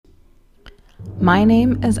My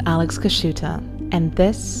name is Alex Kashuta, and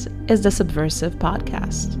this is the Subversive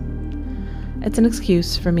Podcast. It's an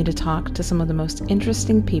excuse for me to talk to some of the most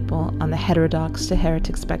interesting people on the heterodox to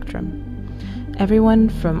heretic spectrum. Everyone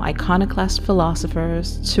from iconoclast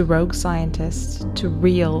philosophers to rogue scientists to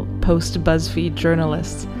real post-BuzzFeed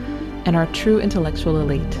journalists and our true intellectual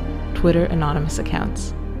elite, Twitter anonymous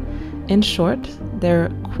accounts. In short, they're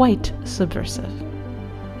quite subversive.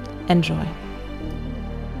 Enjoy.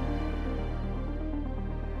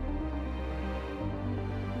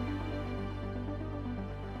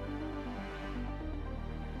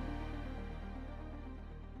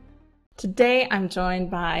 Today, I'm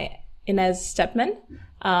joined by Inez Stepman.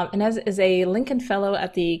 Inez is a Lincoln Fellow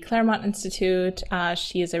at the Claremont Institute.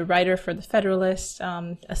 She is a writer for The Federalist,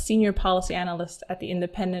 a senior policy analyst at the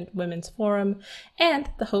Independent Women's Forum,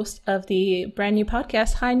 and the host of the brand new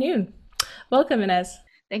podcast, High Noon. Welcome, Inez.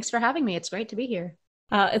 Thanks for having me. It's great to be here.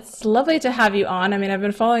 It's lovely to have you on. I mean, I've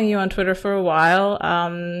been following you on Twitter for a while.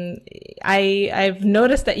 I've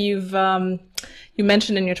noticed that you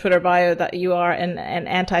mentioned in your Twitter bio that you are an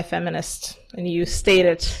anti-feminist, and you state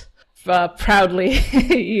it proudly.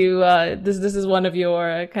 This is one of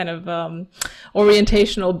your kind of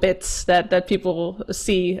orientational bits that people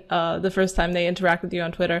see the first time they interact with you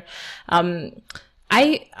on Twitter.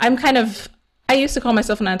 I used to call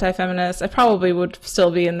myself an anti-feminist. I probably would still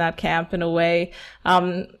be in that camp in a way.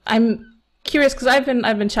 I'm curious because I've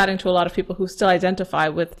been chatting to a lot of people who still identify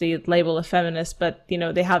with the label of feminist, but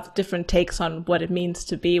they have different takes on what it means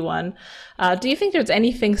to be one. Do you think there's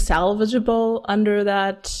anything salvageable under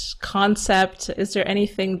that concept? Is there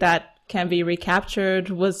anything that can be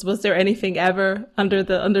recaptured? Was there anything ever under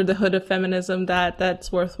the hood of feminism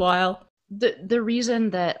that's worthwhile? The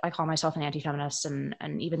reason that I call myself an anti-feminist,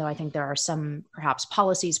 and even though I think there are some perhaps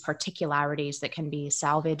policies, particularities that can be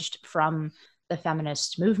salvaged from the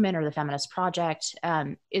feminist movement or the feminist project,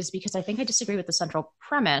 is because I think I disagree with the central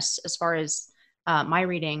premise as far as my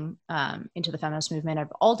reading into the feminist movement of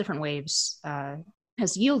all different waves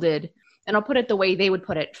has yielded. And I'll put it the way they would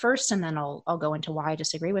put it first, and then I'll go into why I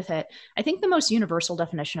disagree with it. I think the most universal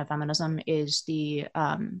definition of feminism is the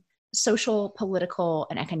social, political,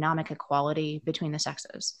 and economic equality between the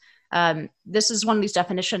sexes. This is one of these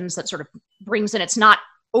definitions that sort of brings in, it's not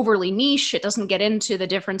overly niche. It doesn't get into the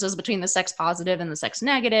differences between the sex positive and the sex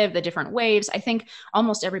negative, the different waves. I think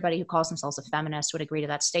almost everybody who calls themselves a feminist would agree to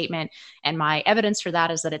that statement. And my evidence for that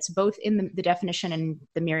is that it's both in the definition in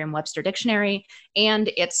the Merriam-Webster dictionary, and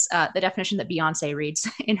it's the definition that Beyonce reads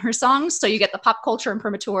in her songs. So you get the pop culture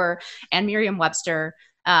imprimatur and Merriam-Webster.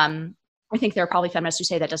 I think there are probably feminists who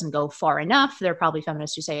say that doesn't go far enough. There are probably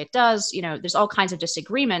feminists who say it does. There's all kinds of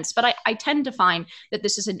disagreements, but I tend to find that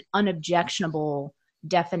this is an unobjectionable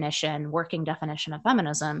definition, working definition of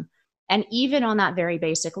feminism. And even on that very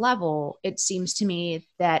basic level, it seems to me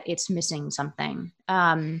that it's missing something.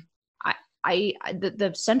 The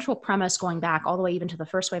central premise going back all the way even to the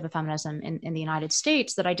first wave of feminism in the United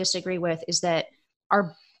States that I disagree with is that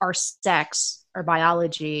our sex, our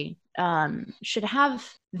biology, should have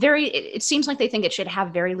it seems like they think it should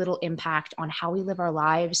have very little impact on how we live our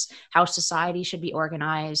lives, how society should be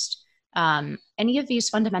organized, any of these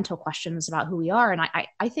fundamental questions about who we are. And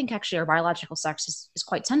I think actually our biological sex is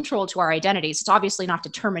quite central to our identities. It's obviously not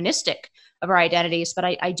deterministic of our identities, but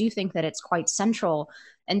I do think that it's quite central.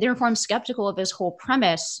 And therefore I'm skeptical of this whole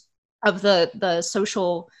premise of the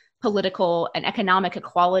social, political, and economic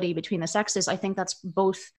equality between the sexes. I think that's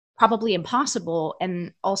both probably impossible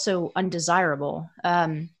and also undesirable.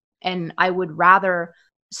 And I would rather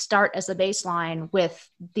start as a baseline with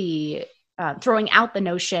the throwing out the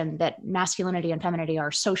notion that masculinity and femininity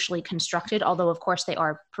are socially constructed, although of course they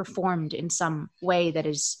are performed in some way that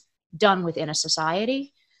is done within a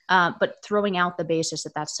society. But throwing out the basis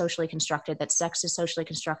that that's socially constructed, that sex is socially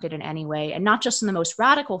constructed in any way, and not just in the most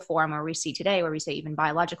radical form where we see today, where we say even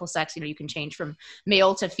biological sex, you can change from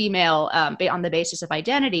male to female on the basis of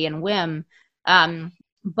identity and whim.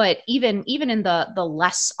 But even in the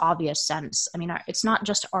less obvious sense, I mean, it's not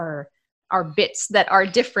just our bits that are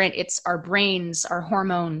different, it's our brains, our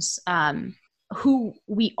hormones. Who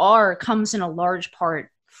we are comes in a large part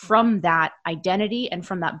from that identity and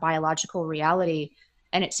from that biological reality.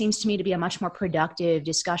 And it seems to me to be a much more productive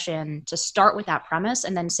discussion to start with that premise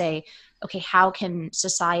and then say, okay, how can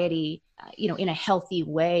society, in a healthy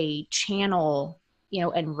way channel,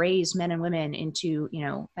 and raise men and women into,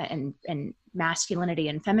 and masculinity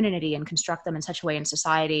and femininity and construct them in such a way in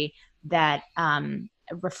society that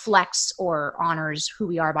reflects or honors who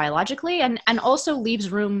we are biologically and also leaves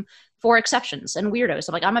room for exceptions and weirdos.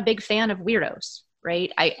 So I'm a big fan of weirdos,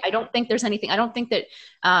 right? I don't think there's anything, I don't think that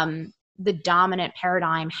the dominant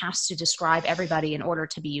paradigm has to describe everybody in order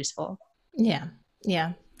to be useful. Yeah.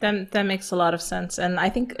 Yeah. That makes a lot of sense, and I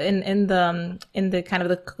think in the kind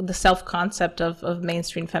of the self concept of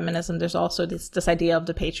mainstream feminism, there's also this idea of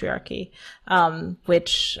the patriarchy,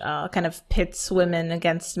 which kind of pits women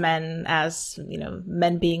against men, as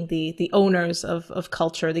men being the owners of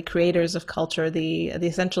culture, the creators of culture, the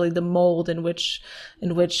essentially the mold in which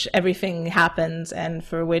everything happens, and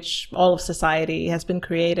for which all of society has been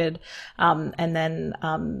created, and then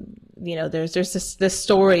there's this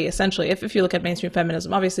story essentially. If you look at mainstream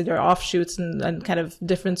feminism, obviously there are offshoots and kind of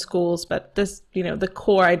different schools, but this, the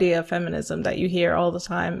core idea of feminism that you hear all the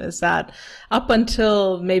time is that up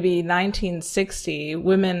until maybe 1960,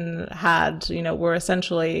 women were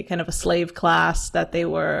essentially kind of a slave class, that they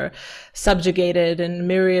were subjugated in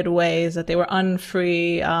myriad ways, that they were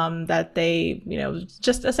unfree, that they,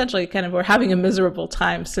 just essentially kind of were having a miserable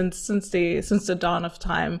time since the dawn of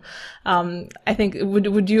time. I think,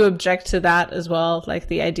 would you object to that as well? Like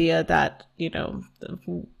the idea that,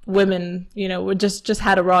 women, just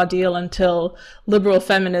had a raw deal until liberal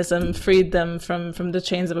feminism freed them from the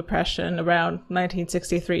chains of oppression around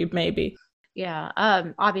 1963, maybe. Yeah,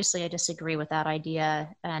 obviously I disagree with that idea.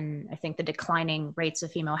 And I think the declining rates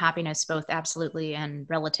of female happiness, both absolutely and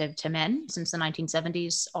relative to men since the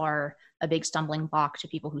 1970s, are a big stumbling block to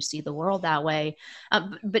people who see the world that way.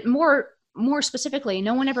 But more specifically,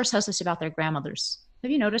 no one ever says this about their grandmothers. Have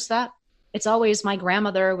you noticed that? It's always, my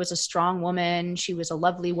grandmother was a strong woman. She was a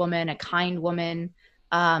lovely woman, a kind woman.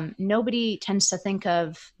 Nobody tends to think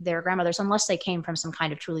of their grandmothers, unless they came from some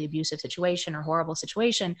kind of truly abusive situation or horrible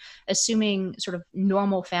situation, assuming sort of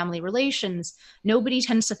normal family relations. Nobody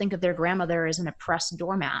tends to think of their grandmother as an oppressed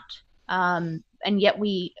doormat. And yet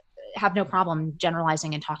we have no problem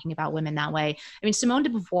generalizing and talking about women that way. I mean, Simone de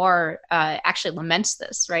Beauvoir actually laments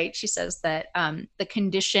this, right? She says that the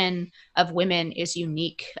condition of women is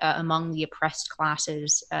unique among the oppressed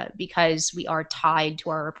classes because we are tied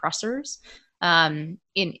to our oppressors. To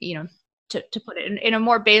put it in a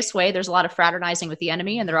more base way, there's a lot of fraternizing with the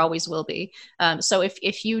enemy, and there always will be. So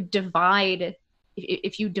if you divide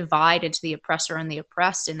into the oppressor and the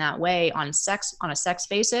oppressed in that way on a sex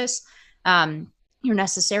basis, you're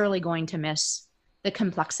necessarily going to miss the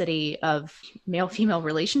complexity of male-female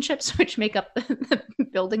relationships, which make up the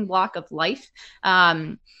building block of life.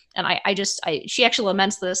 And she actually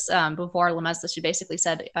laments this. Beauvoir laments this. She basically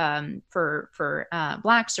said, for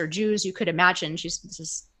Blacks or Jews, you could imagine, this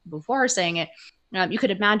is Beauvoir saying it, you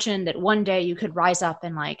could imagine that one day you could rise up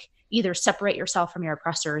and either separate yourself from your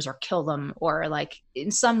oppressors or kill them, or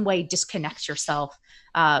in some way disconnect yourself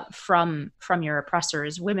from your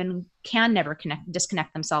oppressors. Women can never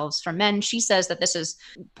disconnect themselves from men. She says that this is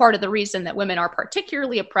part of the reason that women are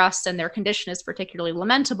particularly oppressed and their condition is particularly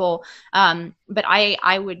lamentable. But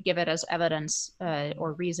I would give it as evidence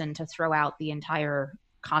or reason to throw out the entire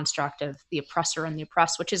construct of the oppressor and the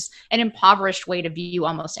oppressed, which is an impoverished way to view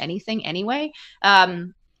almost anything anyway.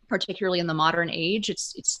 Particularly in the modern age,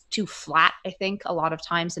 it's too flat, I think, a lot of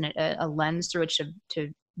times, and a lens through which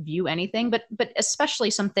to view anything, but especially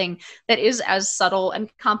something that is as subtle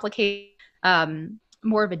and complicated,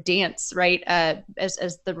 more of a dance, right?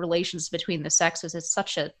 As the relations between the sexes. It's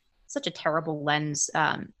such a terrible lens,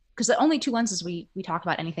 because the only two lenses we talk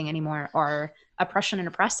about anything anymore are oppression and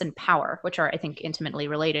oppressed, and power, which are, I think, intimately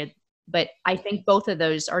related. But I think both of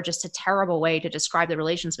those are just a terrible way to describe the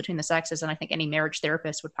relations between the sexes. And I think any marriage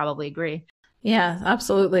therapist would probably agree. Yeah,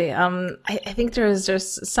 absolutely. I think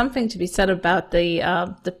there's something to be said about the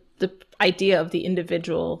idea of the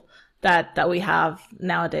individual that we have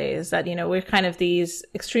nowadays, that, we're kind of these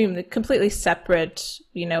extremely, completely separate,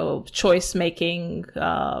 choice making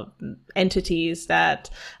entities that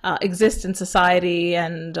exist in society.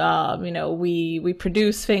 And, we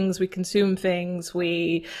produce things, we consume things,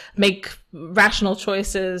 we make rational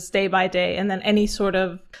choices day by day. And then any sort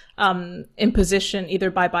of imposition, either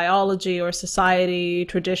by biology or society,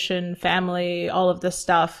 tradition, family, all of this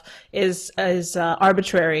stuff is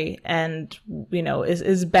arbitrary and,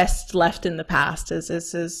 is best left in the past,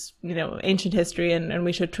 is ancient history, and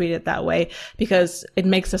we should treat it that way because it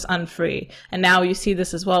makes us unfree. And now you see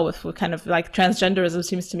this as well with kind of transgenderism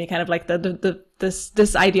seems to me kind of like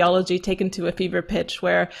this ideology taken to a fever pitch,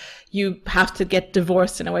 where you have to get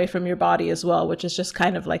divorced in a way from your body as well, which is just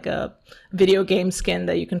kind of like a video game skin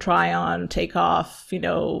that you can try on, take off.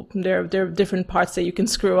 There are different parts that you can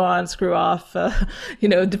screw on, screw off,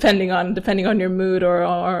 depending on your mood or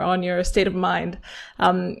on your state of mind.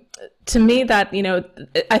 to me, that,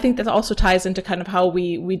 I think that also ties into kind of how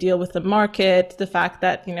we deal with the market, the fact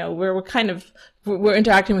that, we're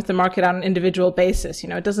interacting with the market on an individual basis.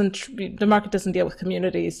 The market doesn't deal with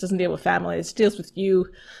communities, doesn't deal with families, it deals with you,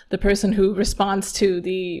 the person who responds to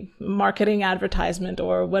the marketing advertisement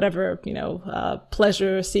or whatever,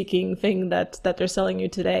 pleasure seeking thing that they're selling you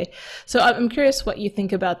today. So I'm curious what you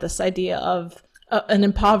think about this idea of an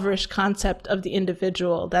impoverished concept of the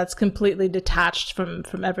individual that's completely detached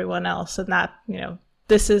from everyone else, and that,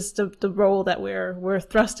 this is the role that we're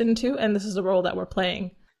thrust into, and this is the role that we're playing.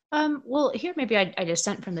 Well, here maybe I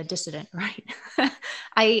dissent from the dissident, right?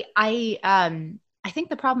 I think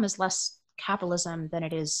the problem is less capitalism than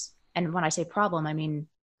it is, and when I say problem, I mean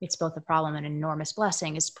it's both a problem and an enormous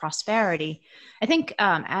blessing, is prosperity. I think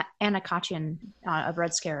Anna Khachiyan of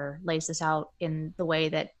Red Scare lays this out in the way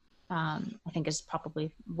that I think is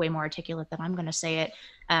probably way more articulate than I'm going to say it,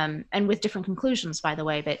 and with different conclusions, by the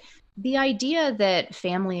way. But the idea that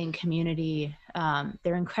family and community,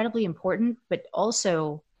 they're incredibly important, but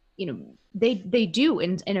also, they do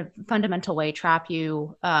in a fundamental way trap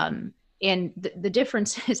you. And the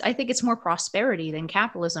difference is, I think it's more prosperity than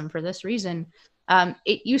capitalism for this reason.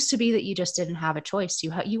 It used to be that you just didn't have a choice.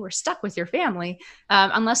 You were stuck with your family,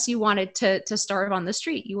 unless you wanted to starve on the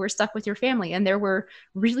street. You were stuck with your family, and there were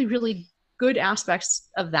really, really good aspects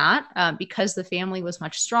of that, because the family was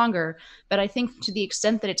much stronger. But I think to the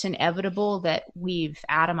extent that it's inevitable that we've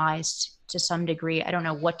atomized to some degree, I don't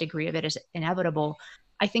know what degree of it is inevitable.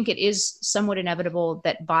 I think it is somewhat inevitable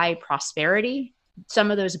that by prosperity,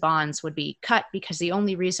 some of those bonds would be cut, because the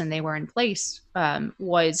only reason they were in place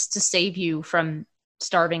was to save you from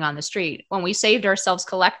starving on the street. When we saved ourselves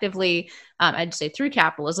collectively, I'd say through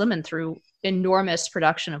capitalism and through enormous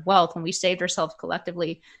production of wealth, when we saved ourselves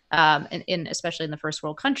collectively, especially in the first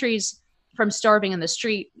world countries, from starving in the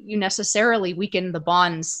street, you necessarily weaken the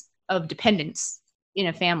bonds of dependence in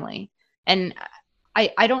a family. And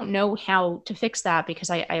I don't know how to fix that, because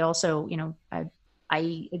I also,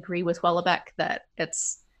 I agree with Houellebecq that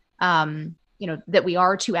it's, that we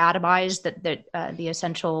are too atomized, that the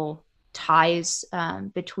essential ties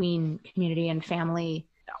between community and family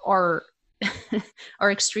are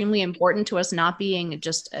are extremely important to us not being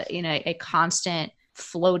just in a constant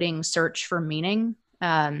floating search for meaning,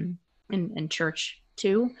 and church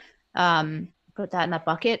too. Put that in that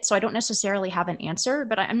bucket. So I don't necessarily have an answer,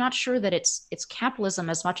 but I'm not sure that it's capitalism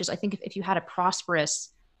as much as I think if you had a prosperous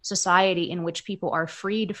society in which people are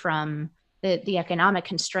freed from the economic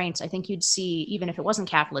constraints, I think you'd see, even if it wasn't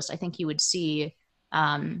capitalist, I think you would see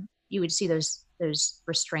those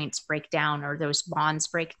restraints break down, or those bonds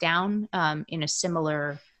break down in a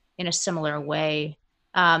similar way.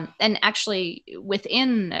 And actually,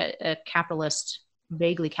 within a capitalist,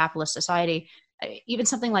 vaguely capitalist society, even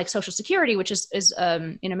something like Social Security, which is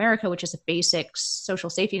in America, which is a basic social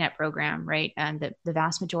safety net program, right? And the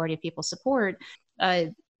vast majority of people support,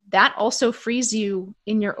 that also frees you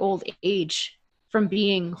in your old age from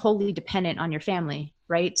being wholly dependent on your family,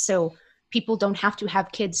 right? So people don't have to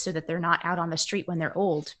have kids so that they're not out on the street when they're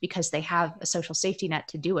old, because they have a social safety net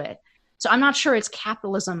to do it. So I'm not sure it's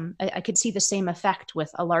capitalism. I could see the same effect with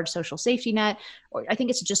a large social safety net, or I think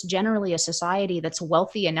it's just generally a society that's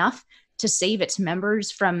wealthy enough to save its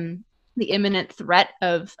members from the imminent threat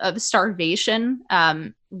of starvation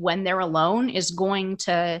when they're alone, is going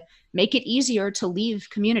to make it easier to leave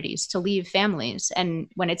communities, to leave families. And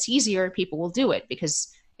when it's easier, people will do it, because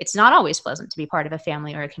it's not always pleasant to be part of a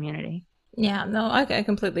family or a community. Yeah, no, I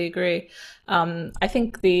completely agree. I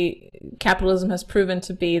think the capitalism has proven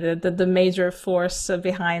to be the major force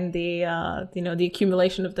behind the the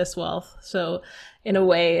accumulation of this wealth. So in a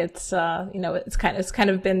way, it's it's kind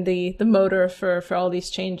of been the motor for all these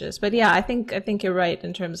changes. But yeah, I think you're right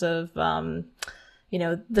in terms of the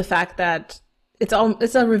fact that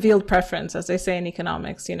it's a revealed preference, as they say in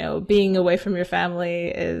economics. Being away from your family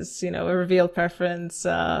is a revealed preference.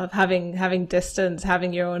 Having distance,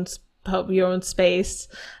 having your own space,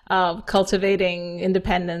 cultivating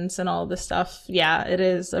independence and all this stuff. Yeah, it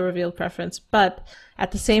is a revealed preference. But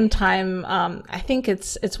at the same time, I think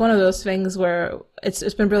it's one of those things where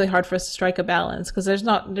it's been really hard for us to strike a balance, because there's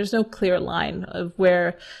no clear line of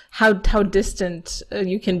how distant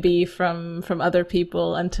you can be from other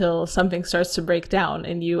people until something starts to break down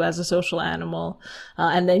in you as a social animal,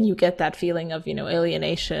 and then you get that feeling of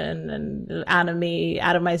alienation and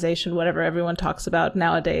atomization, whatever everyone talks about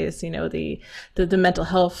nowadays. The mental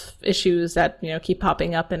health issues that keep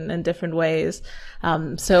popping up in different ways.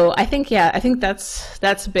 So I think that's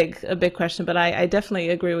a big question, but I definitely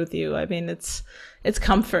agree with you. I mean, it's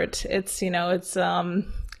comfort. It's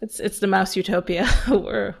It's the mouse utopia.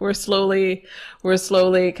 We're slowly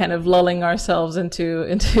kind of lulling ourselves into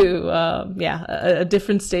a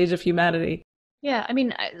different stage of humanity. Yeah, I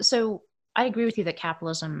mean, so I agree with you that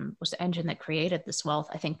capitalism was the engine that created this wealth.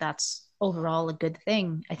 I think that's overall a good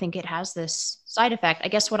thing. I think it has this side effect. I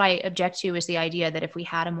guess what I object to is the idea that if we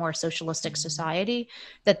had a more socialistic society,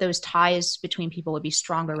 that those ties between people would be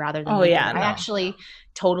stronger rather than Oh weaker. yeah, I no. actually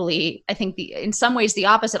totally, I think in some ways the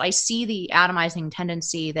opposite. I see the atomizing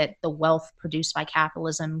tendency that the wealth produced by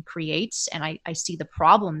capitalism creates, and I see the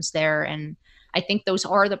problems there. And I think those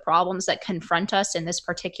are the problems that confront us in this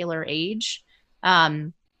particular age.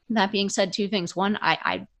 That being said, two things. One,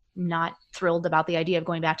 I'm not thrilled about the idea of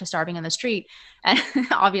going back to starving in the street,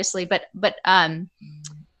 obviously, but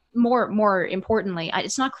more importantly,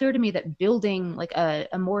 it's not clear to me that building like a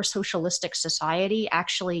more socialistic society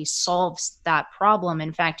actually solves that problem.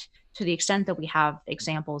 In fact, to the extent that we have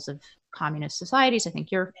examples of communist societies, I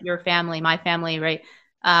think your family, my family, right?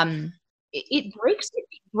 It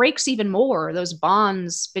breaks even more those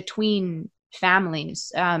bonds between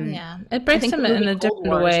families. Yeah, it I breaks think the them in movie a Cold different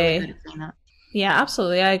War is really good way. at doing that. Yeah,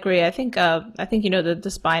 absolutely. I agree. I think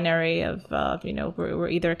this binary of we're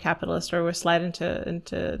either capitalist or we're slide into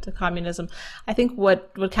to communism. I think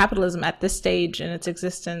what capitalism at this stage in its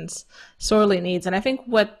existence sorely needs, and I think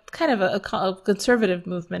what kind of a conservative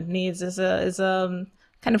movement needs is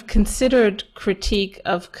kind of considered critique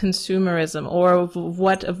of consumerism, or of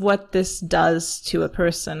what this does to a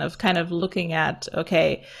person, of kind of looking at,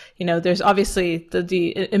 okay, there's obviously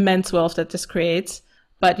the immense wealth that this creates,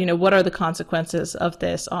 but what are the consequences of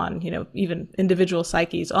this on even individual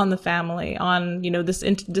psyches, on the family, on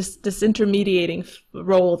this intermediating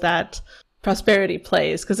role that prosperity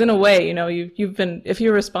plays? Because in a way, you've been, if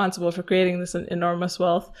you're responsible for creating this enormous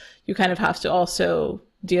wealth, you kind of have to also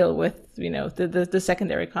deal with the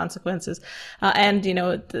secondary consequences. And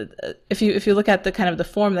if you look at the kind of the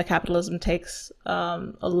form that capitalism takes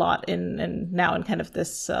a lot in now in kind of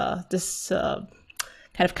this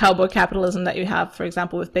kind of cowboy capitalism that you have, for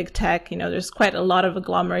example, with big tech. There's quite a lot of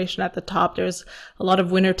agglomeration at the top. There's a lot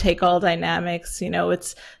of winner take all dynamics.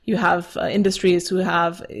 You have industries who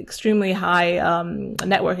have extremely high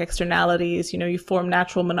network externalities. You form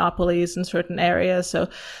natural monopolies in certain areas. So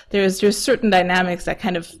there's certain dynamics that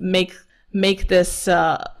kind of make this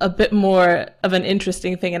a bit more of an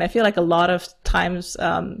interesting thing. And I feel like a lot of times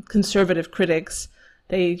conservative critics,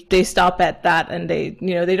 they stop at that, and they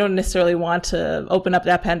don't necessarily want to open up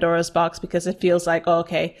that Pandora's box, because it feels like, oh,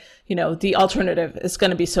 okay, the alternative is going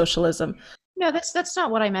to be socialism. No, that's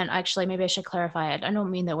not what I meant. Actually, maybe I should clarify it. I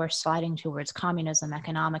don't mean that we're sliding towards communism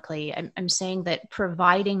economically. I'm saying that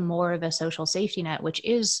providing more of a social safety net, which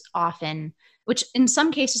in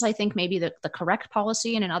some cases I think maybe the correct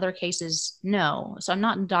policy, and in other cases no. So I'm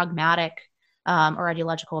not dogmatic or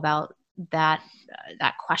ideological about that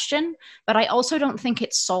question, but I also don't think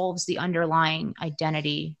it solves the underlying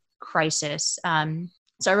identity crisis.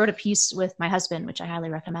 So I wrote a piece with my husband, which I highly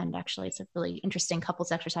recommend. Actually, it's a really interesting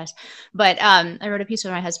couples exercise. But I wrote a piece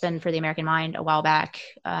with my husband for the American Mind a while back,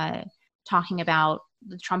 talking about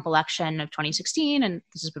the Trump election of 2016, and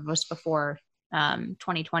this is just before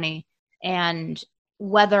 2020, and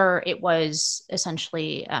whether it was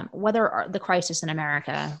essentially whether the crisis in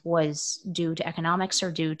America was due to economics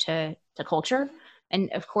or due to culture.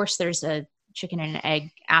 And of course, there's a chicken and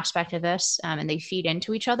egg aspect of this, and they feed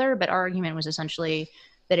into each other. But our argument was essentially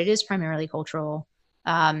that it is primarily cultural.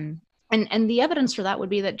 And the evidence for that would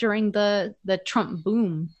be that during the Trump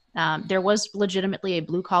boom, there was legitimately a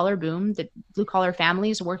blue collar boom. That blue collar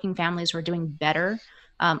families, working families, were doing better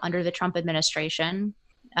under the Trump administration,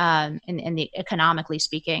 in the economically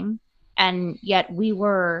speaking. And yet we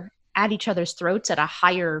were at each other's throats at a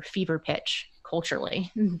higher fever pitch culturally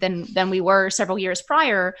than we were several years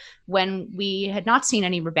prior, when we had not seen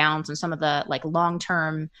any rebounds in some of the like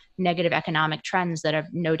long-term negative economic trends that have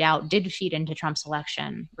no doubt did feed into Trump's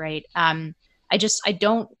election. Right. I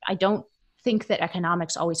don't think that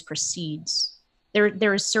economics always precedes.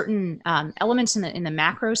 There is certain elements in the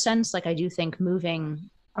macro sense. Like I do think moving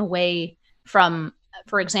away from,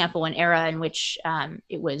 for example, an era in which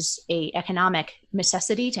it was a economic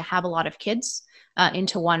necessity to have a lot of kids,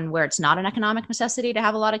 into one where it's not an economic necessity to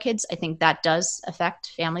have a lot of kids, I think that does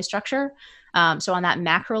affect family structure. So on that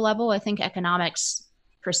macro level, I think economics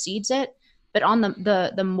precedes it. But on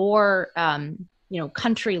the more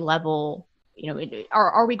country level,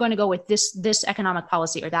 are we going to go with this economic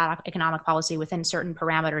policy or that economic policy within certain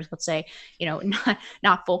parameters? Let's say,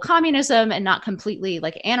 not full communism and not completely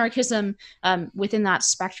like anarchism, within that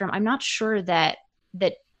spectrum. I'm not sure that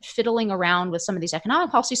fiddling around with some of these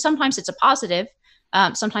economic policies, sometimes it's a positive.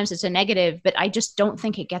 Sometimes it's a negative, but I just don't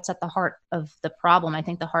think it gets at the heart of the problem. I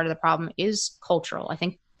think the heart of the problem is cultural. I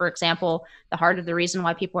think, for example, the heart of the reason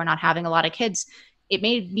why people are not having a lot of kids, it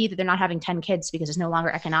may be that they're not having 10 kids because it's no longer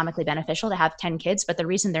economically beneficial to have 10 kids, but the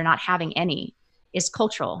reason they're not having any is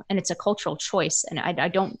cultural, and it's a cultural choice. And I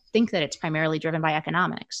don't think that it's primarily driven by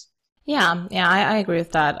economics. Yeah, I agree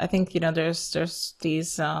with that. I think, there's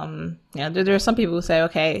these, there are some people who say,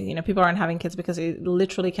 okay, people aren't having kids because they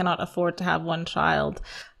literally cannot afford to have one child.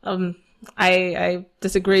 Um, I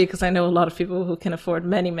disagree because I know a lot of people who can afford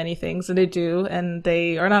many, many things, and they do, and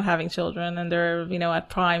they are not having children, and they're, at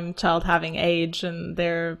prime child having age, and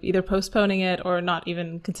they're either postponing it or not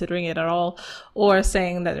even considering it at all, or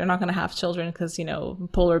saying that they're not going to have children because,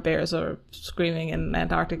 polar bears are screaming in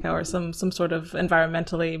Antarctica, or some sort of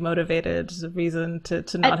environmentally motivated reason to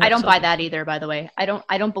not have I don't children. buy that either, by the way. I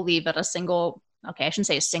don't believe that okay, I shouldn't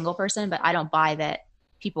say a single person, but I don't buy that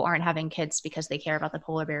people aren't having kids because they care about the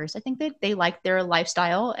polar bears. I think that they like their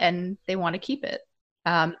lifestyle and they want to keep it.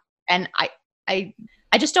 And I, I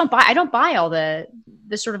just I don't buy all the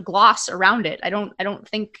sort of gloss around it. I don't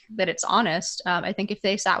think that it's honest. I think if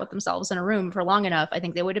they sat with themselves in a room for long enough, I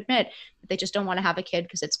think they would admit that they just don't want to have a kid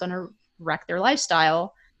because it's going to wreck their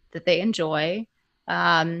lifestyle that they enjoy.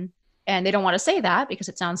 And they don't want to say that because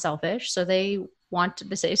it sounds selfish. So they want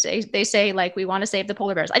to say like, we want to save the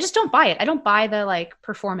polar bears. I just don't buy it. I don't buy the like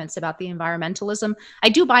performance about the environmentalism. I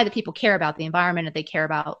do buy that people care about the environment and they care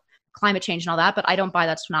about climate change and all that, but I don't buy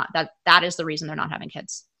that is the reason they're not having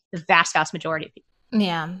kids. The vast majority of people.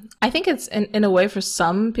 Yeah, I think it's in a way for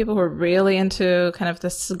some people who are really into kind of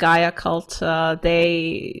this Gaia cult.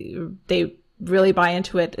 They really buy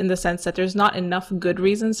into it in the sense that there's not enough good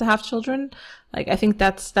reasons to have children. Like, I think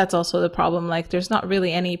that's also the problem. Like, there's not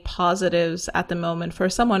really any positives at the moment for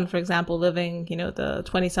someone, for example, living, the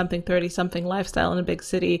 20 something, 30 something lifestyle in a big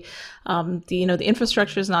city. The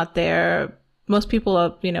infrastructure is not there. Most people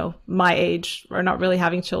of, my age are not really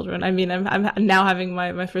having children. I mean, I'm now having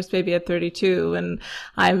my first baby at 32, and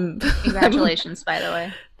I'm Congratulations, by the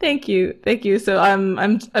way. Thank you. So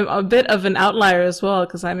I'm a bit of an outlier as well,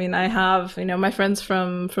 because I mean, I have, my friends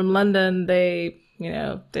from London, they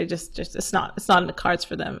just it's not in the cards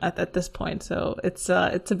for them at this point. So it's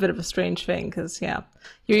a bit of a strange thing, because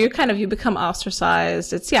you become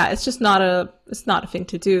ostracized. It's just not a thing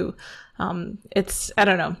to do. I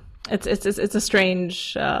don't know. It's a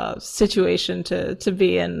strange situation to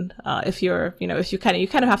be in, if you're, if you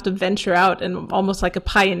kind of have to venture out and almost like a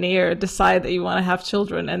pioneer decide that you want to have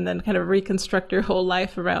children, and then kind of reconstruct your whole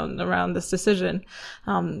life around this decision.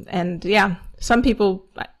 And yeah, some people,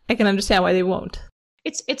 I can understand why they won't.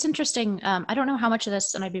 It's interesting. I don't know how much of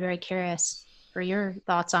this, and I'd be very curious for your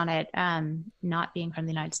thoughts on it. Not being from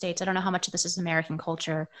the United States, I don't know how much of this is American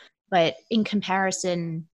culture, but in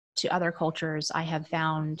comparison to other cultures, I have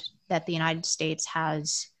found that the United States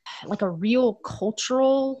has like a real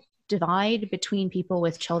cultural divide between people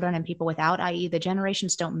with children and people without, i.e. the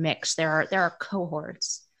generations don't mix. There are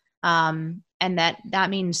cohorts. And that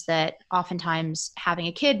means that oftentimes having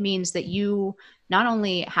a kid means that you not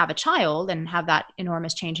only have a child and have that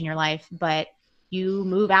enormous change in your life, but you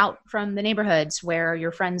move out from the neighborhoods where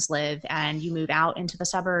your friends live, and you move out into the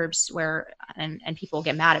suburbs where, and people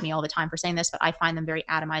get mad at me all the time for saying this, but I find them very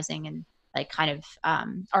atomizing and like kind of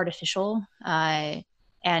artificial.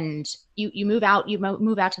 And you move out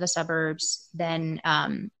to the suburbs, then,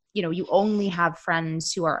 you only have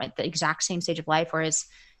friends who are at the exact same stage of life. Whereas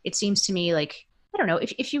it seems to me like, I don't know,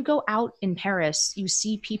 if you go out in Paris, you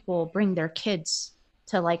see people bring their kids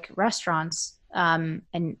to like restaurants, and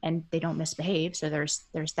they don't misbehave. So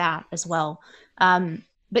there's that as well.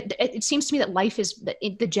 But it seems to me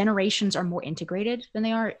that the generations are more integrated than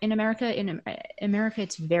they are in America. In America,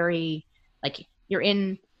 it's very like, you're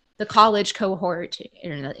in the college cohort,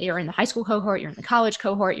 you're in the high school cohort, you're in the college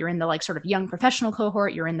cohort, you're in the like sort of young professional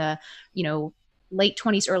cohort, you're in the, late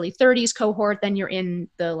 20s, early 30s cohort, then you're in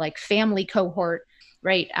the like family cohort.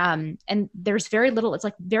 Right. And there's very little, it's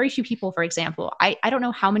like very few people, for example, I don't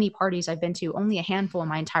know how many parties I've been to, only a handful in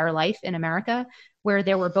my entire life in America, where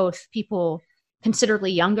there were both people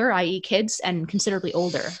considerably younger, i.e. kids, and considerably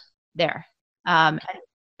older there. I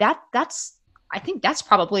think that's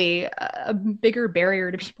probably a bigger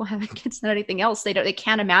barrier to people having kids than anything else. They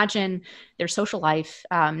can't imagine their social life,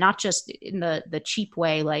 not just in the cheap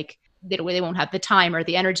way, like they won't have the time or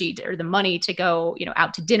the energy or the money to go,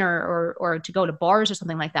 out to dinner or to go to bars or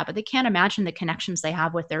something like that. But they can't imagine the connections they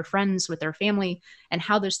have with their friends, with their family, and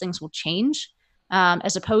how those things will change,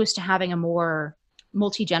 as opposed to having a more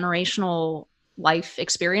multi-generational life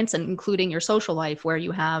experience, and including your social life, where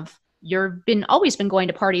you have, you've been always been going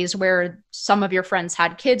to parties where some of your friends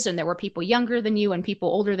had kids and there were people younger than you and people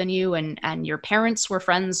older than you, and your parents were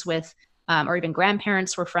friends with or even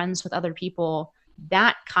grandparents were friends with other people.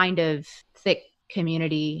 That kind of thick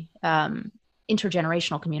community,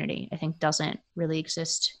 intergenerational community, I think doesn't really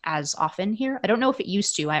exist as often here. I don't know if it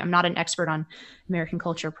used to. I'm not an expert on American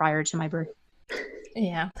culture prior to my birth.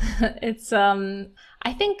 Yeah, it's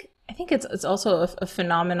I think it's also a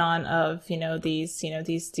phenomenon of,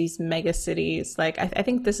 these mega cities. Like I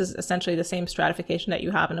think this is essentially the same stratification that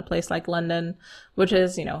you have in a place like London, which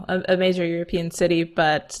is, a major European city,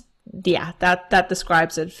 but yeah, that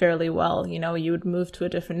describes it fairly well. You would move to a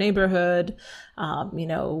different neighborhood.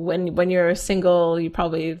 When you're single, you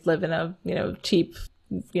probably live in a, cheap,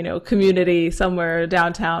 community somewhere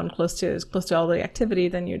downtown close to all the activity.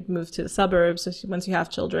 Then you'd move to the suburbs once you have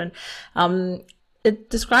children.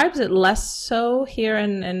 It describes it less so here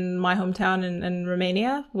in my hometown in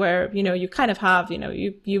Romania, where, you kind of have,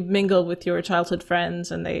 you mingle with your childhood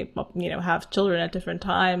friends and they, have children at different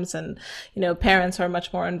times and, parents are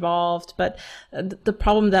much more involved. But the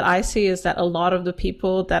problem that I see is that a lot of the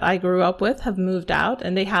people that I grew up with have moved out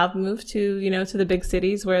and they have moved to, to the big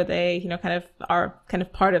cities where they, kind of are kind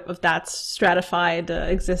of part of that stratified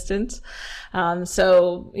existence.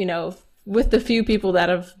 So, with the few people that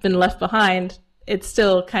have been left behind, it's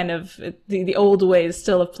still kind of the old ways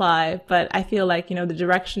still apply, but I feel like, the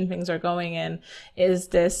direction things are going in is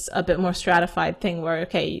this a bit more stratified thing where,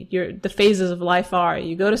 okay, the phases of life are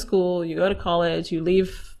you go to school, you go to college, you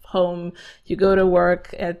leave home, you go to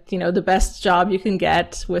work at, the best job you can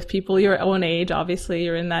get with people your own age. Obviously,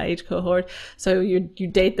 you're in that age cohort. So you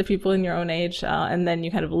date the people in your own age, and then you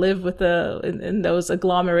kind of live with in those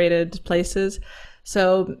agglomerated places.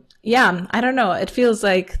 So yeah, I don't know. It feels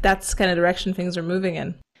like that's kind of direction things are moving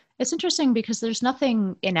in. It's interesting because there's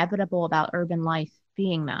nothing inevitable about urban life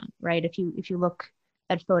being that, right? If you look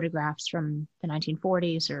at photographs from the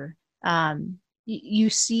 1940s, or you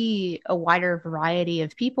see a wider variety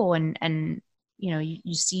of people, and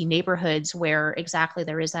you see neighborhoods where exactly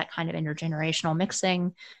there is that kind of intergenerational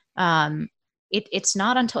mixing. It's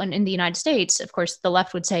not until in the United States, of course, the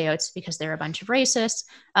left would say, oh, it's because they're a bunch of racists.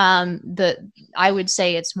 I would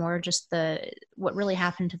say it's more just what really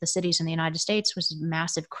happened to the cities in the United States was a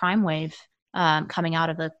massive crime wave coming out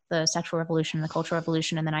of the sexual revolution, the cultural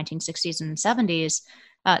revolution in the 1960s and 70s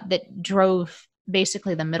that drove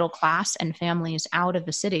basically the middle class and families out of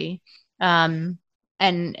the city. And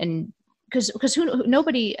because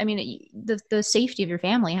nobody, I mean, the safety of your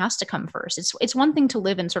family has to come first. It's one thing to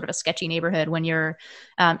live in sort of a sketchy neighborhood when you're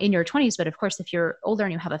in your 20s, but of course, if you're older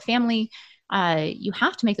and you have a family, you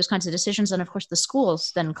have to make those kinds of decisions. And of course, the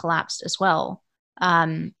schools then collapsed as well.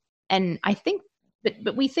 And I think,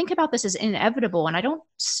 but we think about this as inevitable, and I don't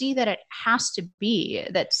see that it has to be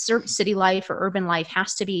that city life or urban life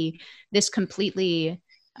has to be this completely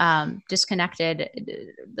disconnected.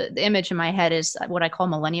 The image in my head is what I call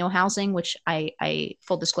millennial housing, which I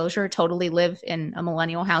full disclosure, totally live in a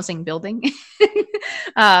millennial housing building.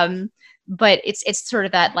 But it's sort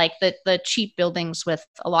of that, like the cheap buildings with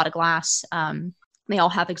a lot of glass. They all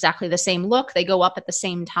have exactly the same look. They go up at the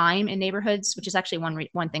same time in neighborhoods, which is actually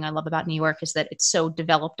one thing I love about New York is that it's so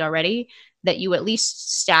developed already that you at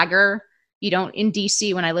least stagger. You don't, in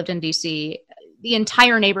DC, when I lived in DC, the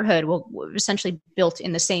entire neighborhood will essentially built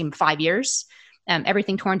in the same 5 years,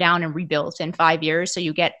 everything torn down and rebuilt in 5 years. So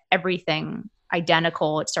you get everything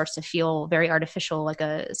identical. It starts to feel very artificial, like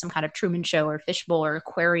some kind of Truman Show or fishbowl or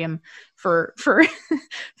aquarium for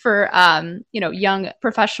young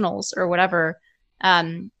professionals or whatever.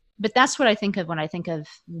 But that's what I think of when I think of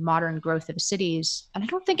modern growth of cities. And I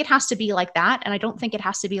don't think it has to be like that. And I don't think it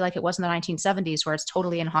has to be like it was in the 1970s, where it's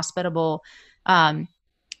totally inhospitable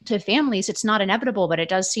to families. It's not inevitable, but it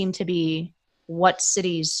does seem to be what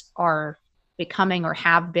cities are becoming or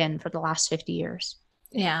have been for the last 50 years.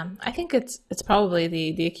 Yeah, I think it's probably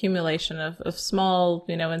the accumulation of small,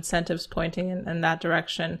 incentives pointing in that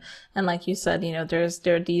direction. And like you said,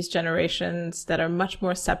 there are these generations that are much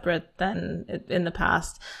more separate than in the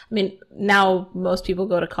past. I mean, now most people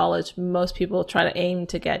go to college. Most people try to aim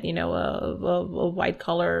to get, a white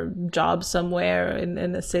collar job somewhere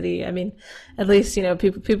in the city. I mean, at least,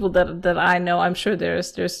 people that I know, I'm sure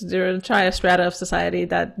there's a entire strata of society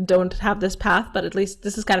that don't have this path, but at least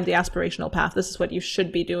this is kind of the aspirational path. This is what you should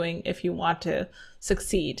be doing if you want to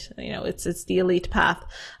succeed. It's the elite path.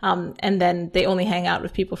 And then they only hang out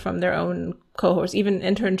with people from their own cohorts. Even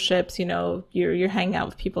internships, you're hanging out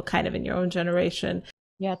with people kind of in your own generation.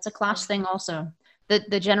 Yeah, it's a class thing also. The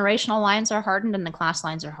generational lines are hardened and the class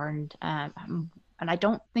lines are hardened. And I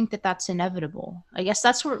don't think that that's inevitable. I guess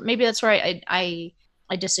that's where I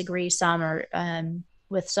I disagree some or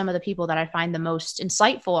with some of the people that I find the most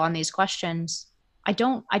insightful on these questions. I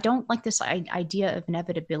don't like this idea of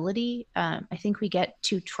inevitability. I think we get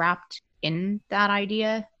too trapped in that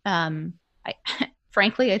idea. I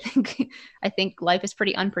frankly, I think life is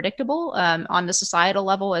pretty unpredictable on the societal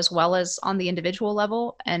level as well as on the individual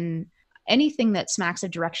level, and anything that smacks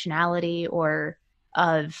of directionality or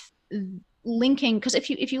of linking, because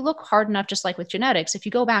if you look hard enough, just like with genetics, if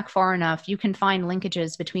you go back far enough, you can find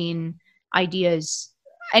linkages between ideas.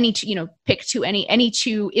 Pick any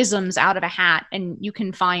two isms out of a hat and you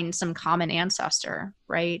can find some common ancestor,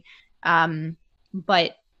 right?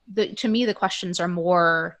 But to me the questions are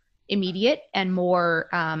more immediate and more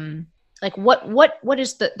like what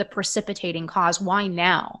is the precipitating cause? Why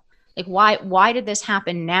now? Like why did this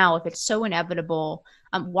happen now if it's so inevitable?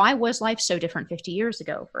 Why was life so different 50 years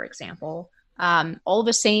ago, for example? All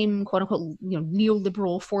the same quote unquote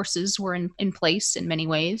neoliberal forces were in place in many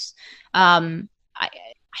ways. I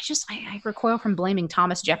recoil from blaming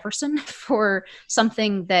Thomas Jefferson for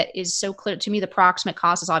something that is so clear to me. The proximate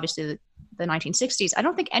cause is obviously the 1960s. I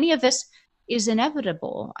don't think any of this is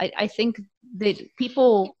inevitable. I think that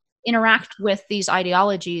people interact with these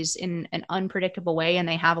ideologies in an unpredictable way, and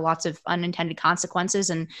they have lots of unintended consequences.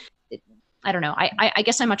 And I don't know. I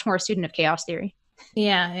guess I'm much more a student of chaos theory.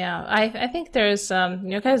 Yeah. I think there's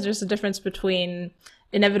guys, there's a difference between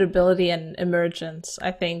inevitability and emergence.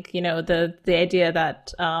 I think, the idea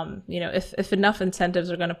that, if enough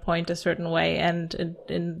incentives are going to point a certain way and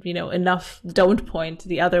enough don't point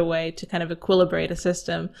the other way to kind of equilibrate a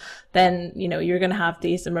system, then, you're going to have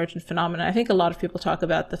these emergent phenomena. I think a lot of people talk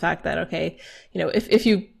about the fact that, okay,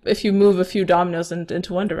 if you move a few dominoes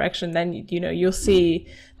into one direction, then, you'll see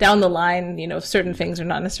down the line, certain things are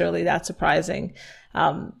not necessarily that surprising.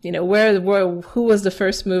 Who was the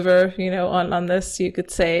first mover, on this? You could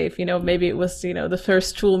say, maybe it was, the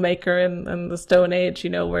first tool maker in the Stone Age,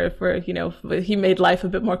 where he made life a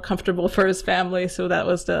bit more comfortable for his family. So that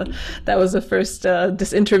was the first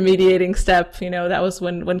disintermediating step. That was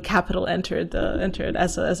when capital entered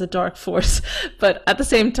as a dark force. But at the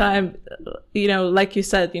same time, like you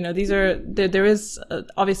said, there is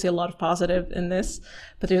obviously a lot of positive in this.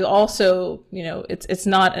 But there's also, it's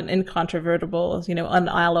not an incontrovertible,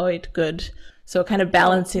 unalloyed good. So kind of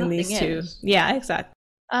balancing these two. Yeah, exactly.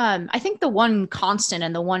 I think the one constant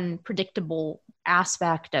and the one predictable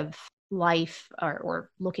aspect of life,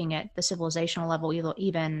 or looking at the civilizational level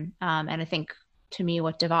even, and I think to me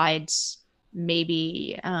what divides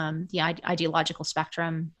maybe the ideological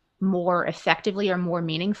spectrum more effectively or more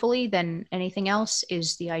meaningfully than anything else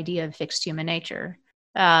is the idea of fixed human nature.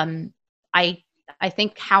 I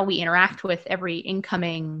think how we interact with every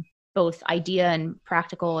incoming both idea and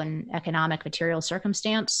practical and economic material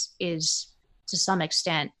circumstance is to some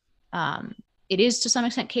extent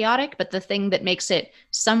chaotic, but the thing that makes it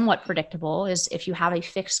somewhat predictable is if you have a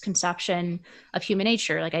fixed conception of human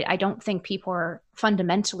nature. Like I don't think people are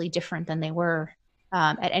fundamentally different than they were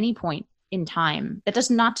at any point in time. That does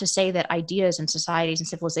not to say that ideas and societies and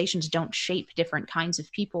civilizations don't shape different kinds of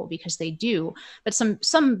people, because they do. But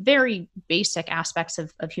some very basic aspects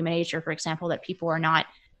of human nature, for example, that people are not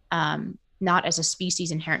as a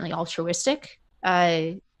species inherently altruistic.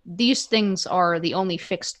 These things are the only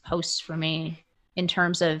fixed posts for me in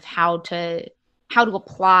terms of how to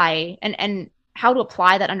apply and how to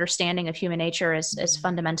apply that understanding of human nature as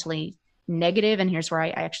fundamentally negative. And here's where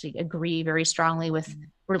I actually agree very strongly with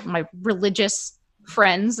my religious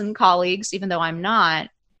friends and colleagues, even though I'm not.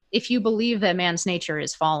 If you believe that man's nature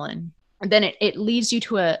is fallen, then it leads you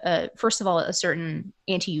to a first of all a certain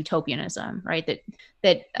anti-utopianism, right?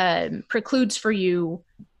 That precludes for you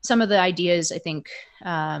some of the ideas, I think,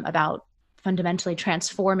 about fundamentally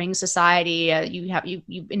transforming society.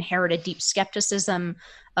 You inherit a deep skepticism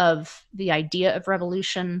of the idea of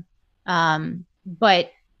revolution,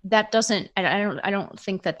 but that doesn't. I don't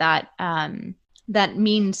think that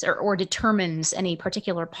means or determines any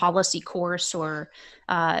particular policy course. Or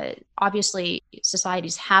obviously,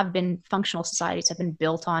 functional societies have been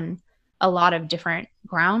built on a lot of different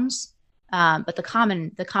grounds. But the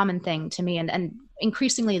common thing to me, and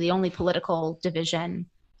increasingly the only political division,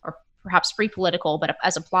 or perhaps free political, but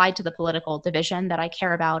as applied to the political division that I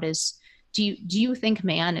care about, is do you think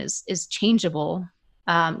man is changeable?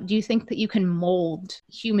 Do you think that you can mold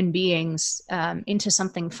human beings into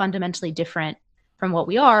something fundamentally different from what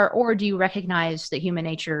we are? Or do you recognize that human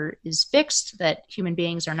nature is fixed, that human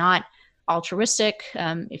beings are not altruistic?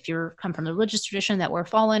 If you come from the religious tradition, that we're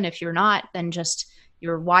fallen. If you're not, then just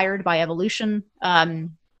you're wired by evolution.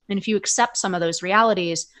 And if you accept some of those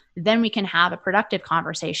realities, then we can have a productive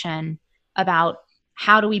conversation about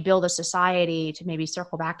how do we build a society, to maybe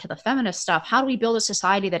circle back to the feminist stuff, how do we build a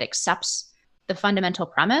society that accepts the fundamental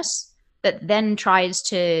premise, that then tries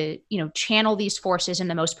to, channel these forces in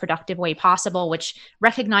the most productive way possible, which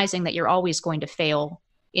recognizing that you're always going to fail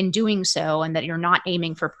in doing so, and that you're not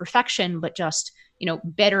aiming for perfection, but just,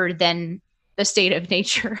 better than the state of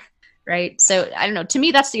nature, right? So I don't know, to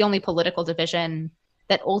me, that's the only political division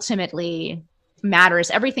that ultimately matters.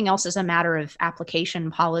 Everything else is a matter of application,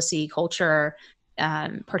 policy, culture,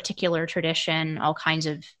 particular tradition, all kinds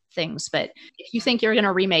of things. But if you think you're going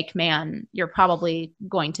to remake man, you're probably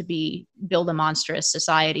going to build a monstrous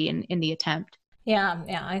society in the attempt. Yeah,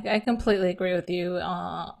 I completely agree with you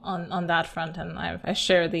on that front, and I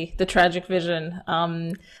share the tragic vision.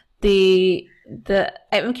 I'm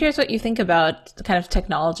curious what you think about kind of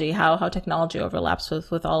technology, how technology overlaps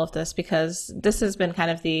with all of this, because this has been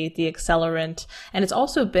kind of the accelerant, and it's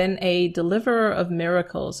also been a deliverer of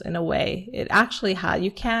miracles in a way. It actually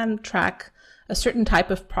you can track a certain type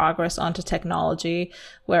of progress onto technology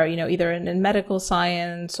where, either in medical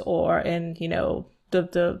science or in,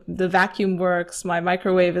 the vacuum works. My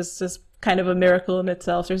microwave is just kind of a miracle in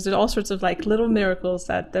itself. There's all sorts of like little miracles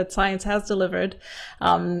that science has delivered.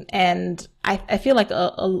 And I feel like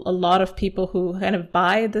a lot of people who kind of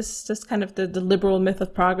buy this kind of the liberal myth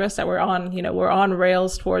of progress, that we're on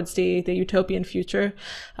rails towards the utopian future.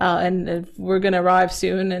 And we're going to arrive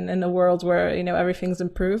soon in a world where, everything's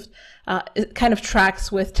improved. It kind of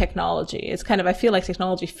tracks with technology. It's kind of, I feel like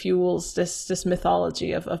technology fuels this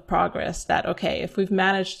mythology of progress, that, okay, if we've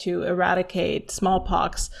managed to eradicate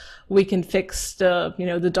smallpox, we can fix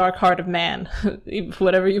the dark heart of man,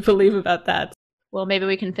 whatever you believe about that. Well, maybe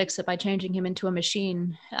we can fix it by changing him into a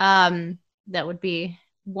machine. That would be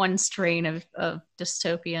one strain of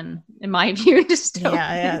dystopian, in my view, dystopian.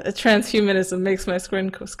 Yeah. Transhumanism makes my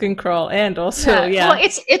skin crawl. And also, Well,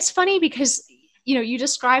 it's funny because, you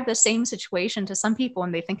describe the same situation to some people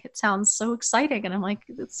and they think it sounds so exciting. And I'm like,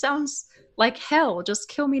 it sounds like hell. Just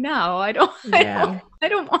kill me now. I don't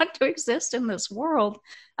want to exist in this world.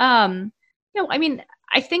 I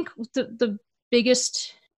think the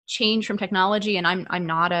biggest change from technology, and I'm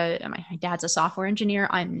not my dad's a software engineer.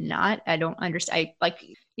 I don't understand.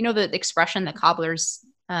 The expression that cobbler's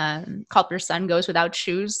son goes without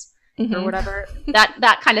shoes. Mm-hmm. Or whatever,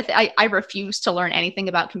 that kind of thing. I refuse to learn anything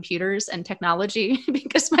about computers and technology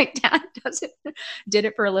because my dad did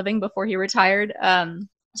it for a living before he retired.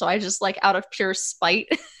 So I just, like, out of pure spite,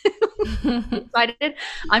 decided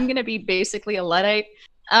I'm going to be basically a Luddite.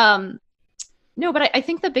 No, but I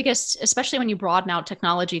think the biggest, especially when you broaden out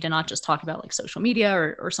technology to not just talk about like social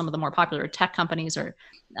media or some of the more popular tech companies,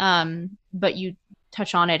 but you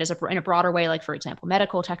touch on it in a broader way, like, for example,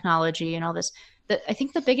 medical technology and all this. I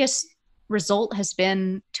think the biggest result has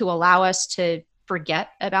been to allow us to forget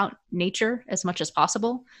about nature as much as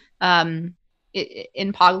possible. In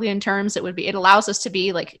Poglean terms, it allows us to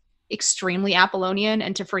be like extremely Apollonian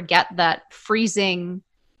and to forget that freezing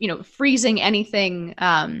anything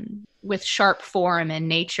with sharp form in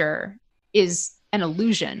nature is an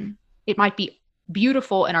illusion. It might be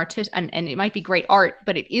beautiful and artistic, and it might be great art,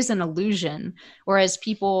 but it is an illusion. Whereas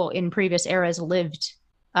people in previous eras lived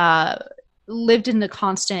in the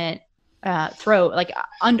constant throe, like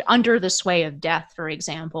under the sway of death, for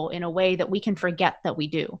example, in a way that we can forget that we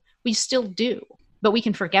do. We still do, but we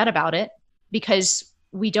can forget about it because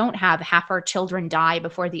we don't have half our children die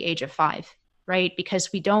before the age of 5, right?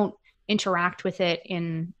 Because we don't interact with it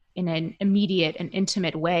in an immediate and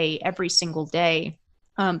intimate way every single day.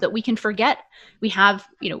 That we can forget. We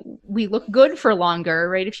look good for longer,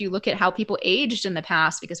 right? If you look at how people aged in the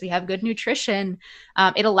past, because we have good nutrition,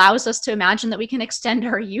 it allows us to imagine that we can extend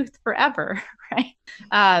our youth forever, right?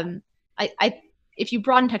 If you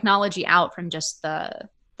broaden technology out from just the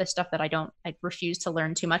stuff that I refuse to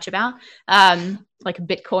learn too much about, like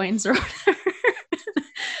bitcoins or whatever.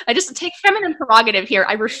 I just take feminine prerogative here.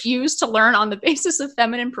 I refuse to learn on the basis of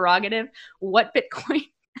feminine prerogative what Bitcoin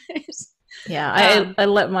is. Yeah, I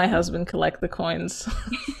let my husband collect the coins.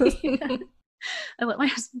 Yeah. I let my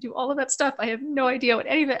husband do all of that stuff. I have no idea what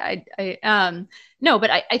any of it. No, but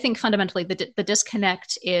I think fundamentally the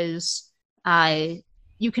disconnect is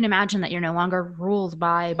you can imagine that you're no longer ruled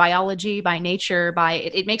by biology, by nature,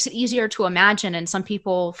 it makes it easier to imagine, and some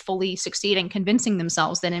people fully succeed in convincing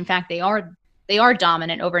themselves that in fact they are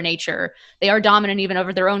dominant over nature. They are dominant even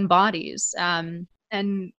over their own bodies. And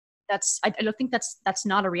I don't think that's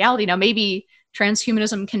not a reality. Now, maybe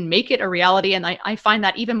transhumanism can make it a reality, and I find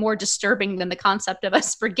that even more disturbing than the concept of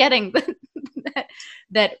us forgetting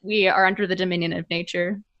that we are under the dominion of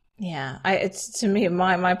nature. Yeah, it's to me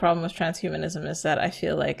my problem with transhumanism is that I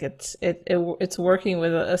feel like it's working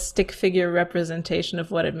with a stick figure representation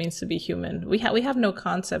of what it means to be human. We have no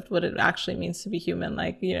concept what it actually means to be human.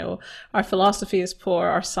 Like, our philosophy is poor,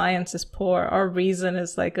 our science is poor, our reason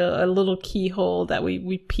is like a little keyhole that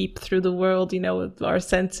we peep through the world, with our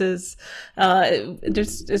senses.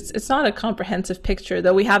 It's not a comprehensive picture,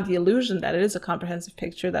 though we have the illusion that it is a comprehensive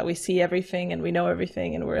picture, that we see everything and we know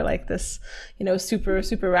everything and we're like this,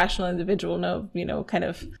 super rational individual, kind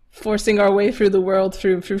of forcing our way through the world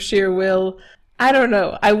through sheer will. I don't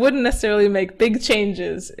know. I wouldn't necessarily make big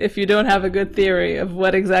changes if you don't have a good theory of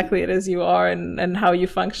what exactly it is you are and how you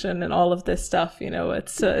function and all of this stuff.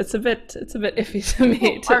 It's a bit iffy to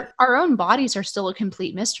me. Our own bodies are still a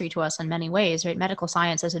complete mystery to us in many ways, right? Medical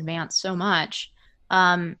science has advanced so much,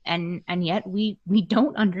 and yet we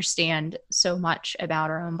don't understand so much about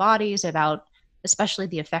our own bodies, about especially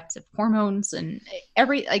the effects of hormones and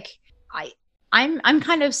I'm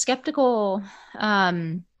kind of skeptical,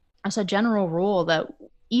 as a general rule, that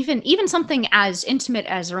even something as intimate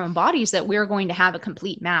as our own bodies, that we're going to have a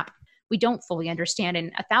complete map. We don't fully understand in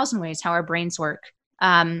 1,000 ways how our brains work.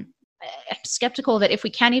 I'm skeptical that if we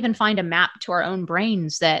can't even find a map to our own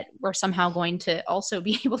brains, that we're somehow going to also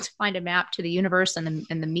be able to find a map to the universe and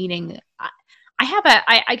the meaning.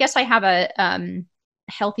 I guess I have a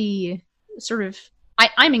healthy sort of,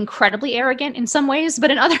 I'm incredibly arrogant in some ways,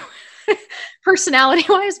 but in other personality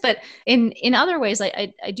wise, but in other ways,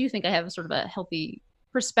 I do think I have sort of a healthy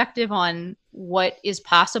perspective on what is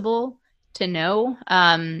possible to know.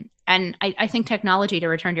 And I think technology, to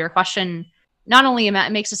return to your question, not only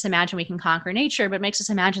makes us imagine we can conquer nature, but makes us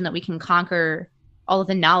imagine that we can conquer all of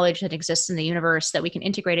the knowledge that exists in the universe, that we can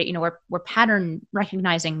integrate it. We're pattern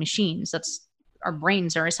recognizing machines. Our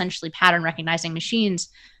brains are essentially pattern recognizing machines.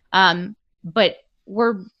 But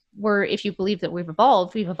we're if you believe that we've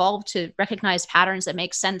evolved to recognize patterns that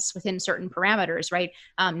make sense within certain parameters, right?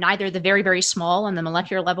 Neither the very, very small on the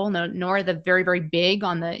molecular level, nor the very, very big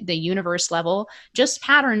on the universe level, just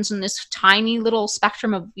patterns in this tiny little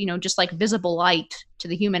spectrum of, just like visible light to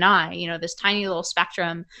the human eye, this tiny little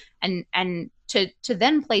spectrum. And to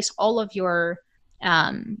then place all of your,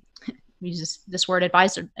 use this word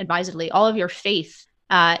advisedly, all of your faith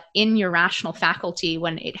in your rational faculty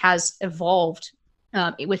when it has evolved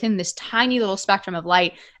within this tiny little spectrum of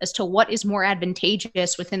light as to what is more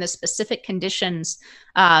advantageous within the specific conditions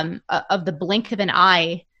of the blink of an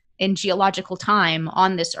eye in geological time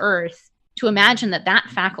on this earth, to imagine that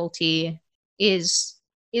faculty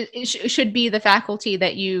should be the faculty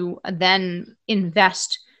that you then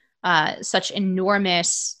invest such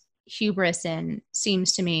enormous hubris in,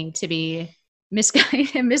 seems to me to be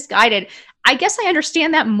misguided. I guess I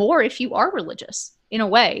understand that more if you are religious, in a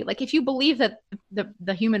way. Like, if you believe that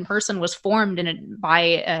the human person was formed by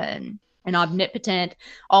an omnipotent,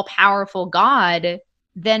 all-powerful God,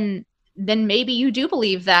 then maybe you do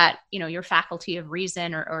believe that, your faculty of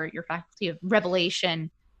reason or your faculty of revelation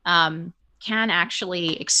can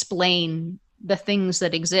actually explain the things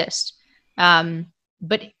that exist.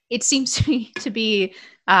 But it seems to me to be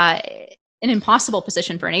an impossible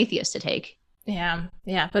position for an atheist to take. Yeah,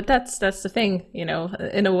 but that's the thing, in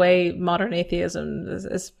a way, modern atheism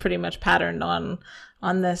is pretty much patterned on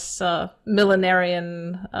this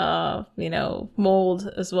millenarian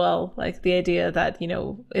mold as well. Like, the idea that,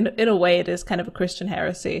 in a way, it is kind of a Christian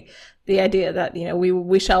heresy. The idea that,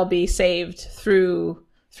 we shall be saved through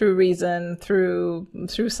reason, through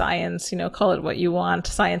science, call it what you want,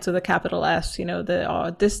 science with a capital S,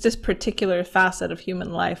 this particular facet of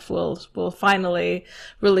human life will finally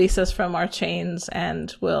release us from our chains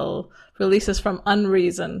and will release us from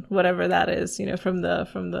unreason, whatever that is, from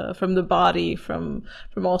the body, from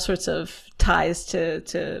all sorts of ties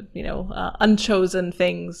to unchosen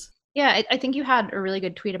things. Yeah, I think you had a really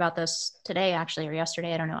good tweet about this today, actually, or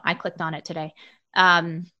yesterday. I don't know. I clicked on it today.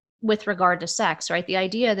 With regard to sex, right? The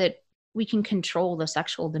idea that we can control the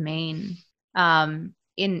sexual domain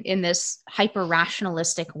in this hyper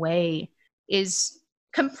rationalistic way is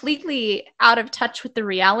completely out of touch with the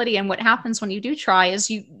reality. And what happens when you do try is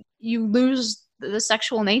you lose the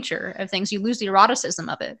sexual nature of things. You lose the eroticism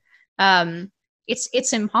of it.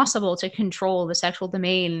 It's impossible to control the sexual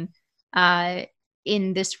domain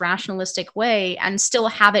in this rationalistic way and still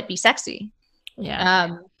have it be sexy.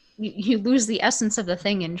 Yeah. You lose the essence of the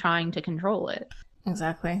thing in trying to control it.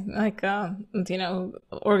 Exactly. Like,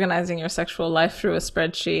 organizing your sexual life through a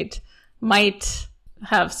spreadsheet might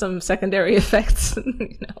have some secondary effects,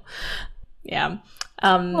 Yeah.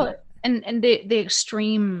 Well, and the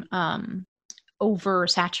extreme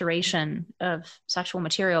oversaturation of sexual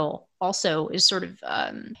material also is sort of,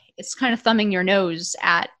 it's kind of thumbing your nose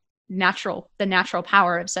at the natural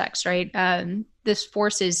power of sex, right? This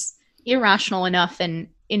force is irrational enough and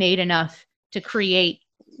innate enough to create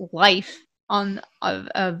life of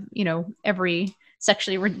every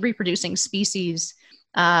sexually reproducing species,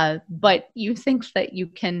 but you think that you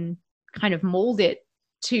can kind of mold it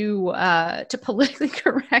to politically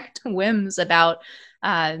correct whims about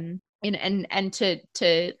and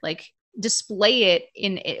to like display it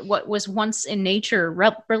in what was once in nature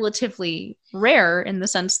relatively rare, in the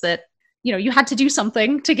sense that you had to do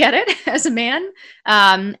something to get it as a man,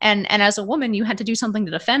 and as a woman you had to do something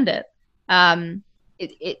to defend it.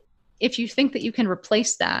 If you think that you can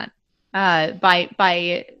replace that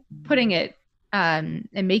by putting it and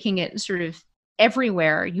making it sort of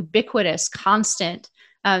everywhere, ubiquitous, constant,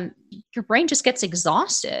 your brain just gets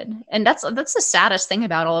exhausted. And that's the saddest thing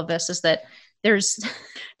about all of this, is that there's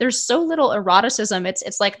so little eroticism.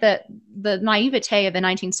 It's like the naivete of the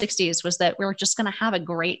 1960s was that we were just going to have a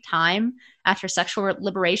great time after sexual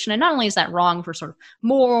liberation. And not only is that wrong for sort of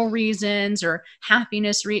moral reasons or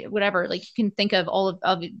happiness, whatever, like you can think of all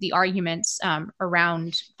of the arguments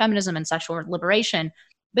around feminism and sexual liberation,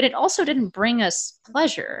 but it also didn't bring us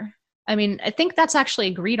pleasure. I mean, I think that's actually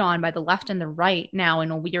agreed on by the left and the right now in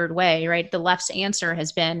a weird way, right? The left's answer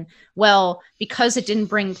has been, well, because it didn't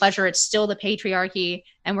bring pleasure, it's still the patriarchy,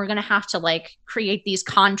 and we're going to have to like create these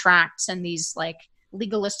contracts and these like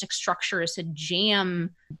legalistic structures to jam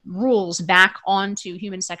rules back onto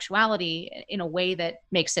human sexuality in a way that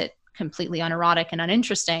makes it completely unerotic and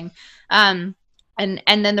uninteresting. And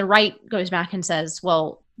then the right goes back and says,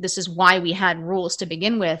 well, this is why we had rules to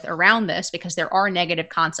begin with around this, because there are negative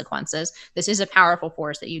consequences. This is a powerful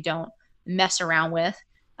force that you don't mess around with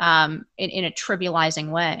in a trivializing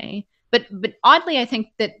way. But oddly, I think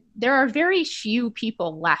that there are very few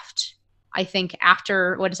people left. I think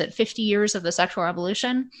after, 50 years of the sexual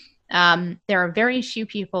revolution, there are very few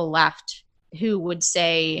people left who would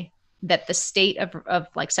say that the state of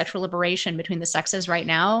like sexual liberation between the sexes right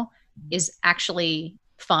now is actually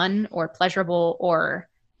fun or pleasurable or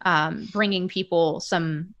bringing people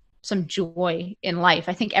some joy in life.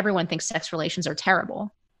 I think everyone thinks sex relations are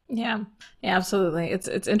terrible. Yeah, absolutely.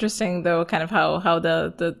 It's interesting though, kind of how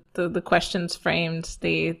the questions framed.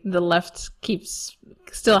 The left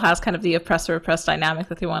still has kind of the oppressor-oppressed dynamic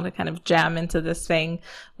that they want to kind of jam into this thing,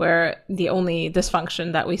 where the only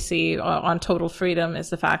dysfunction that we see on total freedom is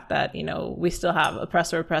the fact that, we still have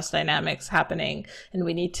oppressor-oppressed dynamics happening, and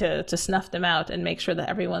we need to snuff them out and make sure that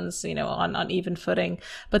everyone's, on even footing.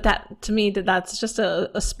 But that, to me, that's just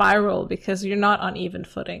a spiral, because you're not on even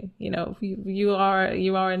footing. You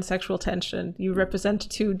are in sexual tension. You represent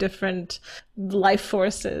two different life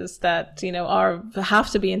forces that,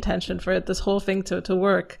 have to be in tension for this whole thing to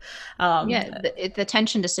work. The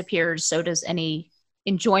tension disappears, so does any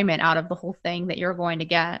enjoyment out of the whole thing that you're going to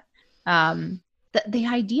get. The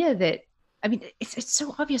idea that, I mean, it's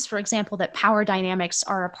so obvious, for example, that power dynamics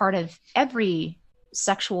are a part of every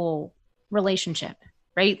sexual relationship,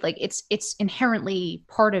 right? Like it's inherently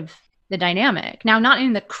part of the dynamic. Now, not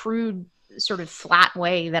in the crude sort of flat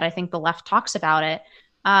way that I think the left talks about it.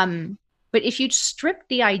 But if you strip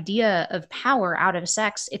the idea of power out of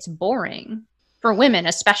sex, it's boring for women,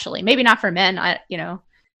 especially. Maybe not for men,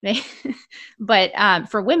 but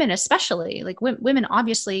for women especially. Like women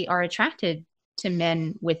obviously are attracted to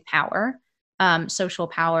men with power, social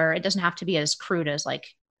power. It doesn't have to be as crude as like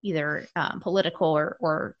either political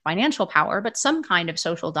or financial power, but some kind of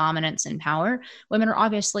social dominance and power. Women are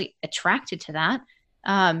obviously attracted to that.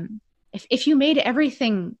 If you made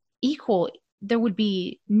everything equal, there would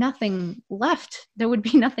be nothing left. There would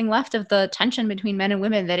be nothing left of the tension between men and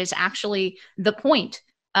women that is actually the point.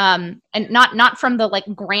 And not from the like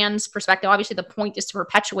grand perspective. Obviously, the point is to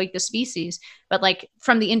perpetuate the species, but like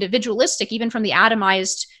from the individualistic, even from the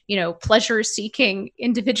atomized, pleasure-seeking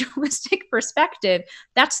individualistic perspective,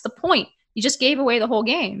 that's the point. You just gave away the whole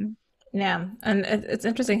game. Yeah, and it's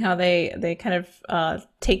interesting how they kind of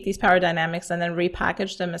take these power dynamics and then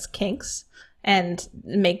repackage them as kinks and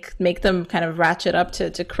make them kind of ratchet up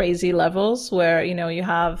to crazy levels where, you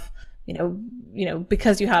have,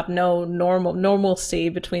 because you have no normalcy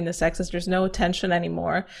between the sexes, there's no tension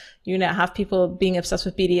anymore. You now have people being obsessed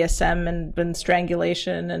with BDSM and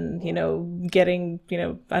strangulation and, getting,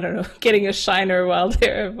 I don't know, getting a shiner while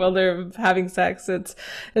they're having sex.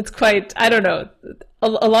 It's quite, I don't know. A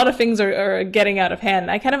lot of things are getting out of hand.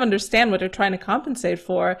 I kind of understand what they're trying to compensate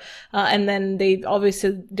for. And then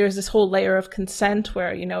there's this whole layer of consent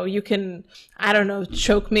where, you can, I don't know,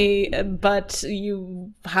 choke me, but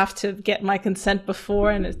you have to get my consent before.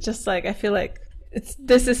 And it's just like, I feel like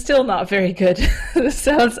this is still not very good. This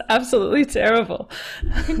sounds absolutely terrible.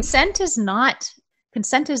 Consent is not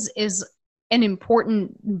consent is an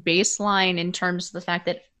important baseline in terms of the fact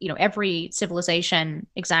that, every civilization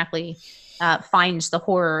exactly finds the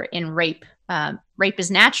horror in rape. Rape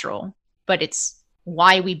is natural, but it's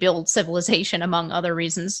why we build civilization, among other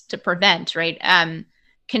reasons, to prevent, right?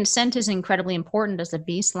 Consent is incredibly important as a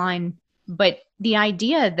baseline, but the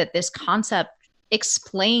idea that this concept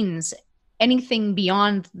explains anything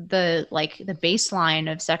beyond the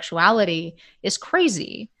baseline of sexuality is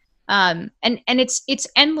crazy. And it's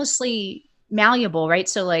endlessly malleable, right?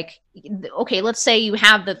 So okay, let's say you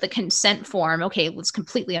have the consent form. Okay, it's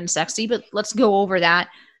completely unsexy, but let's go over that.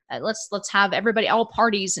 Let's have everybody, all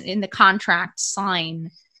parties in the contract,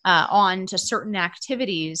 sign on to certain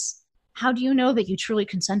activities. How do you know that you truly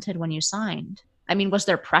consented when you signed? I mean, was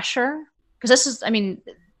there pressure? Because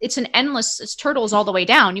it's turtles all the way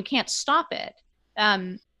down. You can't stop it.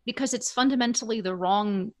 Because it's fundamentally the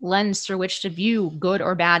wrong lens through which to view good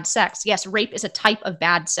or bad sex. Yes, rape is a type of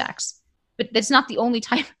bad sex, but that's not the only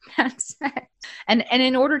type of bad sex. And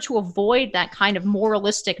in order to avoid that kind of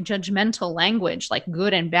moralistic, judgmental language like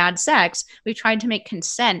good and bad sex, we've tried to make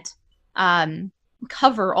consent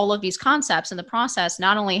cover all of these concepts. In the process,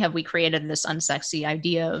 not only have we created this unsexy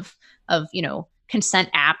idea of consent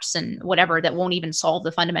apps and whatever that won't even solve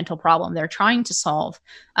the fundamental problem they're trying to solve,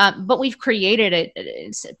 but we've created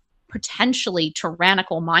a potentially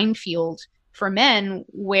tyrannical minefield for men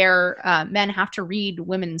where men have to read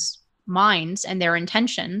women's minds and their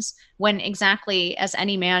intentions, when exactly, as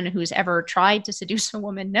any man who's ever tried to seduce a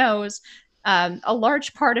woman knows, a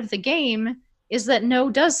large part of the game is that no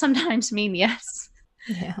does sometimes mean yes.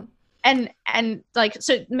 Yeah. And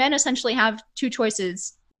so men essentially have two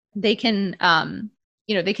choices. They can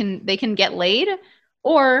they can get laid,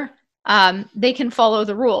 or they can follow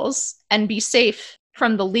the rules and be safe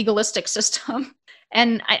from the legalistic system.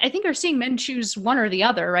 And I think you're seeing men choose one or the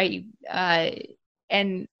other, right?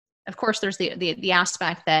 And of course there's the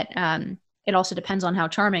aspect that it also depends on how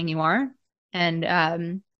charming you are.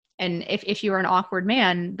 And if you're an awkward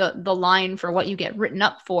man, the line for what you get written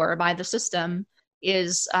up for by the system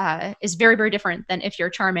is very, very different than if you're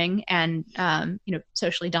charming and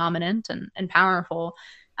socially dominant and powerful.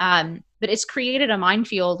 But it's created a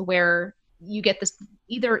minefield where you get this,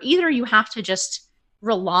 either you have to just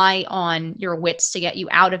rely on your wits to get you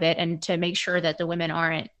out of it and to make sure that the women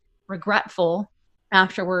aren't regretful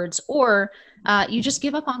afterwards, or you just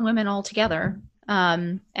give up on women altogether,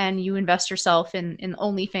 and you invest yourself in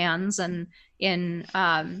OnlyFans and in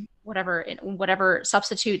whatever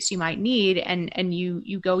substitutes you might need, and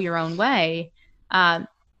you go your own way.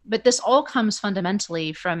 But this all comes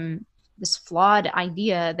fundamentally from this flawed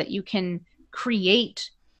idea that you can create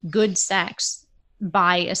good sex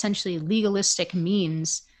by essentially legalistic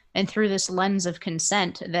means and through this lens of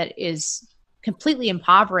consent that is completely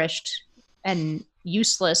impoverished and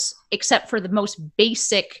useless, except for the most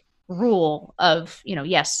basic rule of,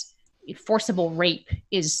 yes, forcible rape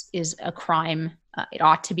is a crime. It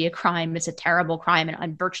ought to be a crime. It's a terrible crime,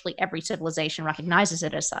 and virtually every civilization recognizes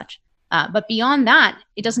it as such. But beyond that,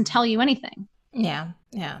 it doesn't tell you anything. Yeah,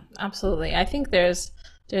 absolutely. I think there's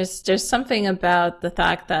something about the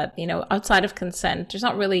fact that, outside of consent, there's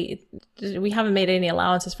not really, we haven't made any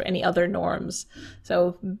allowances for any other norms.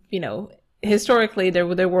 So, historically there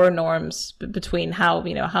were norms between how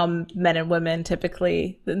men and women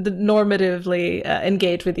typically normatively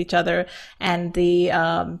engage with each other, and the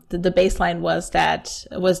baseline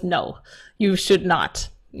was no, you should not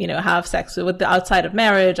have sex with the outside of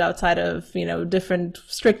marriage, outside of different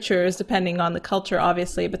strictures depending on the culture,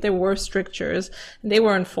 obviously, but there were strictures, and they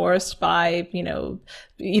were enforced by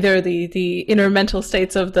either the inner mental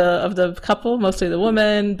states of the couple, mostly the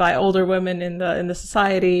woman, by older women in the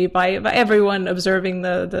society, by everyone observing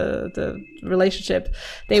the relationship.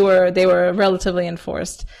 They were relatively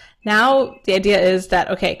enforced. Now the idea is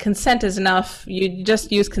that, okay, consent is enough. You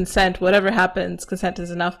just use consent. Whatever happens, consent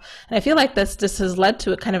is enough. And I feel like this has led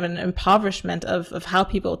to a kind of an impoverishment of how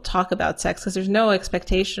people talk about sex, because there's no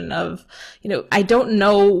expectation of, I don't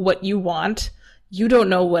know what you want. You don't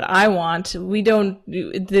know what I want. We don't,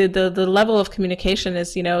 the level of communication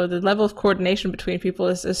is, the level of coordination between people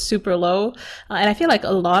is super low. And I feel like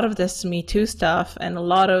a lot of this Me Too stuff and a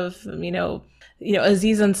lot of,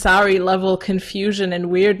 Aziz Ansari level confusion and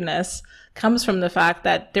weirdness comes from the fact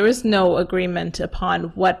that there is no agreement upon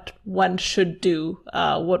what one should do,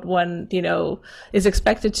 what one, is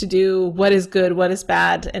expected to do, what is good, what is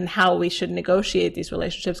bad, and how we should negotiate these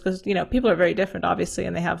relationships. Because, people are very different, obviously,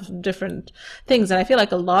 and they have different things. And I feel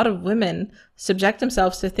like a lot of women subject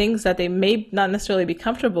themselves to things that they may not necessarily be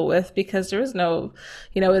comfortable with, because there is no,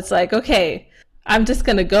 it's like, okay, I'm just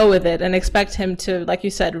going to go with it and expect him to, like you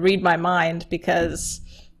said, read my mind because,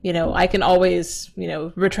 I can always,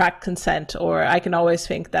 retract consent, or I can always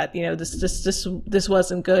think that, this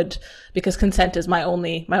wasn't good because consent is my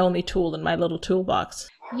only tool in my little toolbox.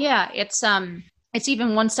 Yeah, it's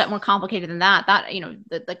even one step more complicated than that. That,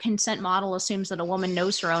 the consent model assumes that a woman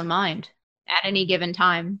knows her own mind at any given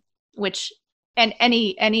time, which, and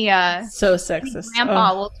any so sexist.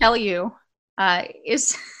 Grandpa will tell you,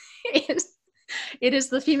 is it is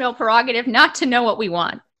the female prerogative not to know what we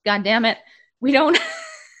want. God damn it. We don't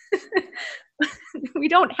we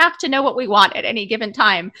don't have to know what we want at any given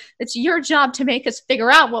time. It's your job to make us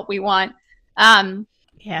figure out what we want.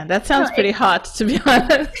 Yeah, that sounds pretty hot, to be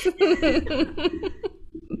honest.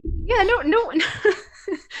 Yeah,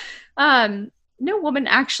 no woman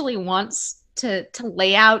actually wants to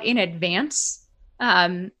lay out in advance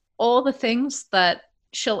all the things that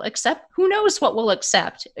she'll accept. Who knows what we'll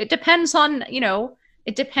accept? It depends on,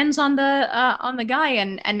 it depends on the guy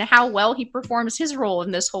and how well he performs his role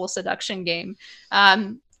in this whole seduction game.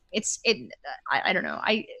 I don't know.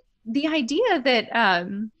 The idea that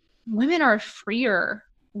women are freer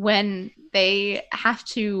when they have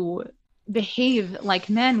to behave like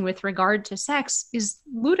men with regard to sex is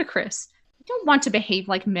ludicrous. I don't want to behave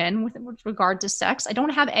like men with regard to sex. I don't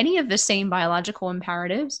have any of the same biological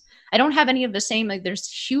imperatives. I don't have any of the same, there's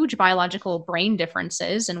huge biological brain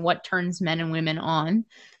differences in what turns men and women on.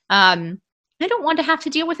 I don't want to have to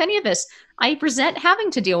deal with any of this. I resent having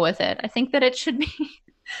to deal with it. I think that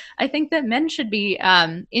I think that men should be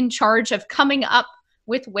in charge of coming up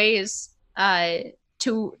with ways to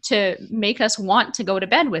make us want to go to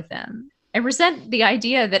bed with them. I resent the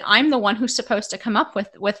idea that I'm the one who's supposed to come up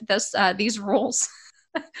with this these rules.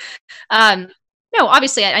 No,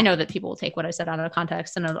 obviously, I know that people will take what I said out of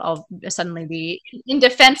context, and I'll suddenly be in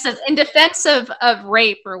defense of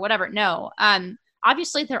rape or whatever. No,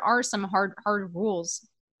 obviously there are some hard rules,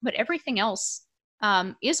 but everything else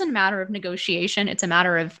is a matter of negotiation. It's a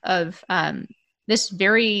matter of this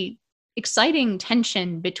very exciting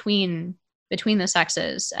tension between the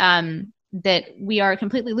sexes. That we are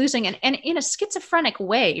completely losing, and in a schizophrenic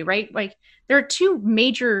way, right? Like there are two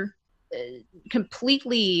major,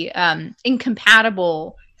 completely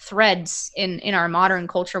incompatible threads in our modern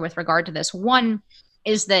culture with regard to this. One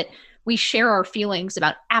is that we share our feelings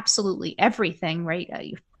about absolutely everything,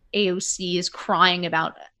 right? AOC is crying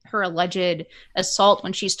about her alleged assault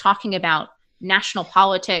when she's talking about national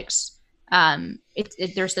politics.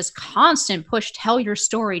 There's this constant push, tell your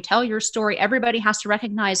story. Everybody has to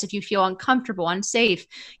recognize if you feel uncomfortable, unsafe,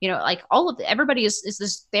 like everybody is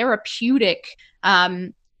this therapeutic,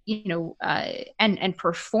 and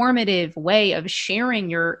performative way of sharing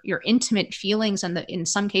your intimate feelings and in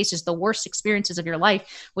some cases, the worst experiences of your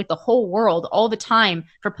life with the whole world all the time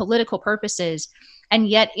for political purposes. And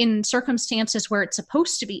yet in circumstances where it's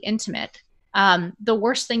supposed to be intimate, the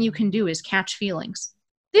worst thing you can do is catch feelings.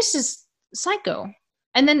 This is psycho.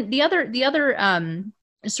 And then the other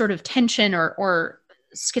sort of tension or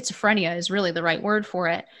schizophrenia is really the right word for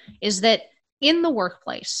it, is that in the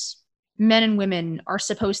workplace, men and women are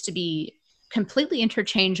supposed to be completely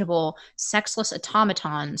interchangeable, sexless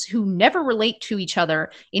automatons who never relate to each other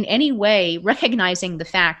in any way, recognizing the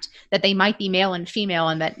fact that they might be male and female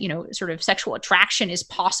and that, sort of sexual attraction is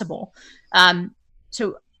possible.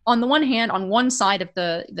 So on the one hand, on one side of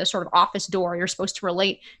the sort of office door, you're supposed to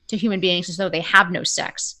relate to human beings as though they have no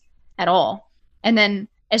sex at all. And then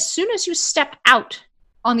as soon as you step out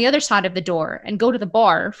on the other side of the door and go to the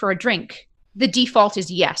bar for a drink, the default is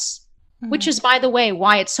yes, which is, by the way,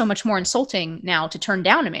 why it's so much more insulting now to turn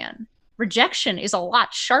down a man. Rejection is a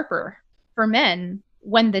lot sharper for men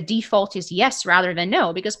when the default is yes rather than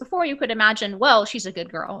no, because before you could imagine, well, she's a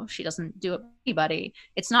good girl. She doesn't do it with anybody.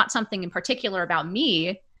 It's not something in particular about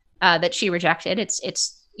me that she rejected. It's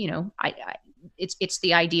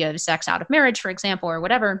the idea of sex out of marriage, for example, or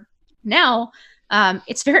whatever. Now,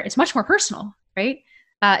 it's much more personal, right?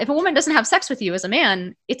 If a woman doesn't have sex with you as a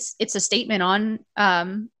man, it's a statement on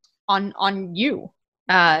you.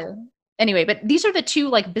 Anyway, but these are the two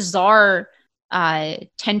like bizarre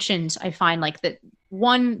tensions I find, like that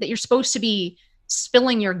one, that you're supposed to be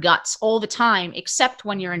spilling your guts all the time, except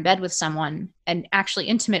when you're in bed with someone and actually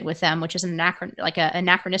intimate with them, which is an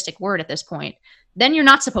anachronistic word at this point. Then you're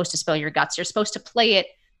not supposed to spill your guts. You're supposed to play it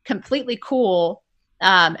completely cool,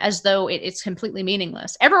 as though it's completely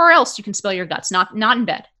meaningless. Everywhere else you can spill your guts, not in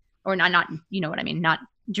bed, or not, you know what I mean? Not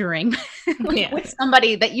during with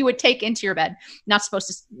somebody that you would take into your bed. Not supposed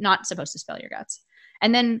to spill your guts.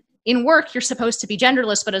 And then in work, you're supposed to be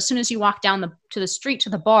genderless, but as soon as you walk down to the street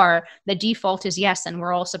to the bar, the default is yes, and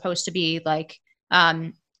we're all supposed to be like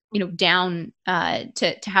down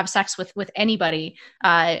to have sex with anybody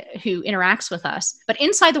who interacts with us. But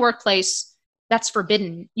inside the workplace, that's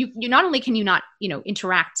forbidden. You not only can you not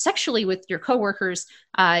interact sexually with your coworkers,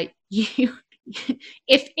 you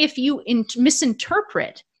if you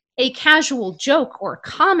misinterpret a casual joke or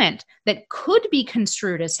comment that could be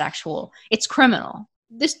construed as sexual, it's criminal.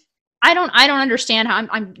 This I don't understand how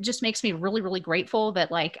I'm just makes me really, really grateful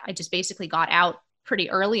that like I just basically got out pretty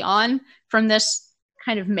early on from this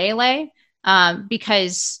kind of melee,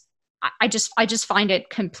 because I just find it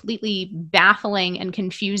completely baffling and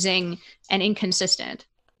confusing and inconsistent.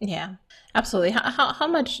 Yeah, absolutely. How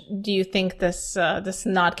much do you think this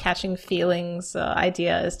not catching feelings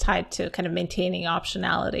idea is tied to kind of maintaining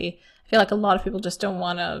optionality? I feel like a lot of people just don't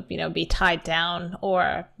want to, be tied down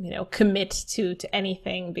or, commit to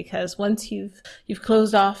anything, because once you've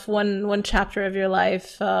closed off one chapter of your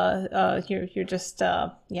life, you're just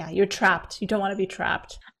you're trapped. You don't want to be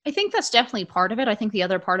trapped. I think that's definitely part of it. I think the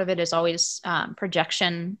other part of it is always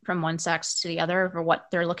projection from one sex to the other for what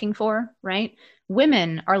they're looking for, right?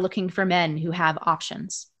 Women are looking for men who have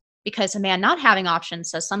options, because a man not having options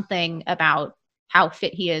says something about how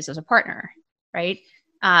fit he is as a partner, right?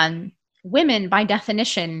 Women, by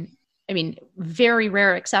definition, I mean, very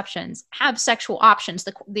rare exceptions, have sexual options.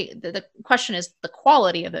 The question is the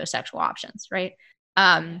quality of those sexual options, right?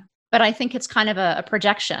 But I think it's kind of a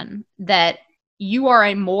projection that you are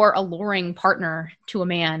a more alluring partner to a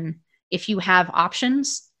man if you have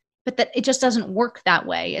options, but that it just doesn't work that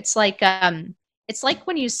way. It's like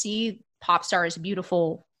when you see pop stars,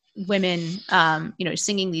 beautiful women,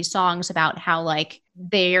 singing these songs about how like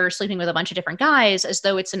they're sleeping with a bunch of different guys as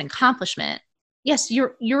though it's an accomplishment. Yes,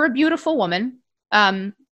 you're a beautiful woman.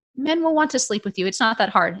 Men will want to sleep with you. It's not that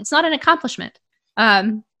hard. It's not an accomplishment.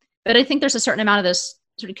 But I think there's a certain amount of this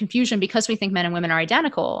sort of confusion because we think men and women are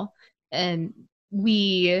identical, and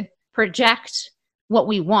we project what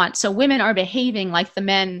we want. So women are behaving like the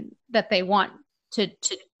men that they want to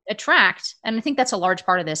attract. And I think that's a large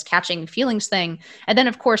part of this catching feelings thing. And then,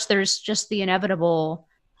 of course, there's just the inevitable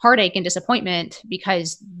heartache and disappointment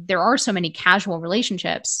because there are so many casual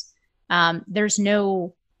relationships. There's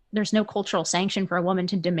no cultural sanction for a woman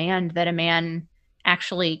to demand that a man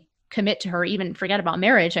actually commit to her, even forget about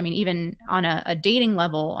marriage. I mean, even on a dating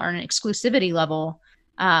level or an exclusivity level,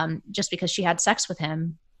 just because she had sex with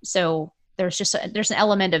him. So there's an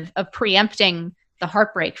element of preempting the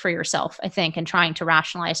heartbreak for yourself, I think, and trying to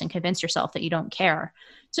rationalize and convince yourself that you don't care.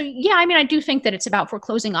 So yeah, I mean, I do think that it's about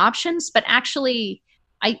foreclosing options, but actually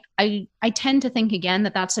I tend to think again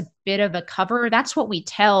that that's a bit of a cover. That's what we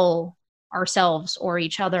tell ourselves or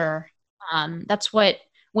each other. That's what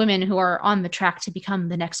women who are on the track to become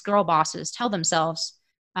the next girl bosses tell themselves.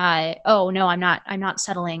 Oh no, I'm not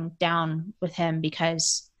settling down with him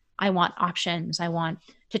because I want options. I want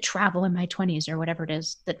to travel in my 20s or whatever it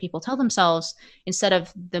is that people tell themselves, instead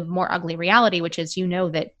of the more ugly reality, which is,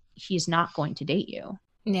 that he's not going to date you.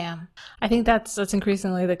 Yeah, I think that's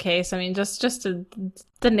increasingly the case. I mean, just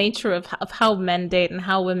the nature of how men date and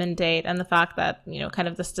how women date, and the fact that kind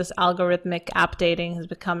of this algorithmic app dating is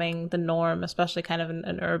becoming the norm, especially kind of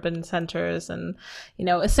in urban centers, and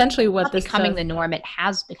essentially what not this becoming does, the norm. It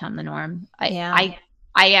has become the norm. I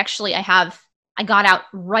got out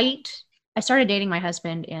right. I started dating my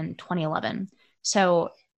husband in 2011,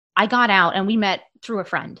 so I got out and we met through a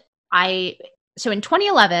friend. So in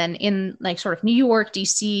 2011, in like sort of New York,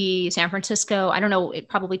 DC, San Francisco, I don't know, it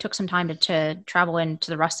probably took some time to travel into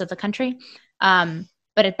the rest of the country.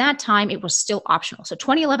 But at that time, it was still optional. So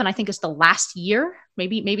 2011, I think, is the last year.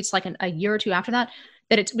 Maybe it's like a year or two after that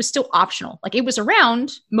it was still optional. Like it was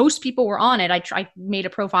around. Most people were on it. I made a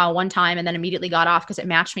profile one time and then immediately got off because it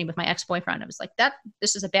matched me with my ex-boyfriend. I was like,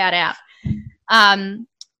 this is a bad app.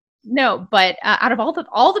 No, but out of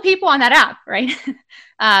all the people on that app, right?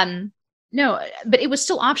 No, but it was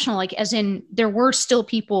still optional, like as in there were still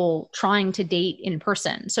people trying to date in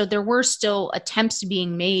person. So there were still attempts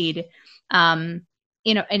being made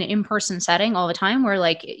in an in-person setting all the time, where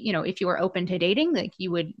like, if you were open to dating, like you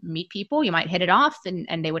would meet people, you might hit it off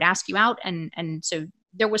and they would ask you out. And so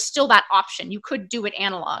there was still that option. You could do it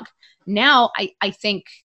analog. Now, I think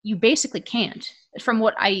you basically can't. From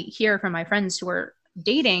what I hear from my friends who are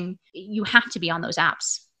dating, you have to be on those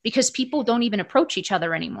apps because people don't even approach each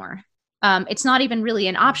other anymore. It's not even really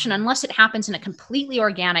an option unless it happens in a completely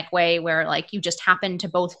organic way where like you just happen to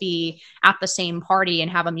both be at the same party and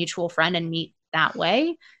have a mutual friend and meet that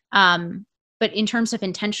way. But in terms of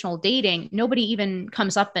intentional dating, nobody even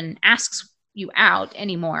comes up and asks you out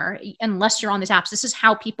anymore unless you're on these apps. This is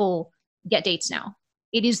how people get dates now.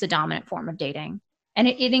 It is the dominant form of dating. And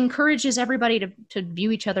it encourages everybody to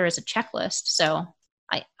view each other as a checklist. So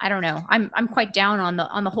I don't know. I'm quite down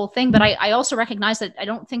on the whole thing, but I also recognize that I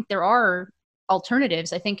don't think there are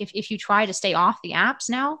alternatives. I think if you try to stay off the apps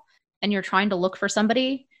now and you're trying to look for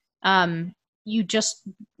somebody, you just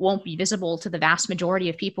won't be visible to the vast majority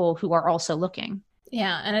of people who are also looking.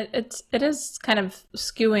 Yeah, and it is kind of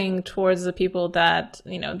skewing towards the people that,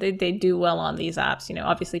 you know, they do well on these apps. You know,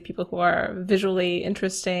 obviously people who are visually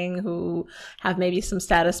interesting, who have maybe some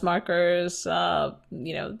status markers,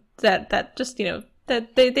 you know, that just, you know,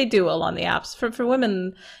 that they do well on the apps. For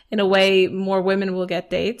women, in a way, more women will get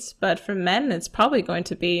dates, but for men, it's probably going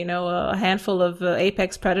to be, you know, a handful of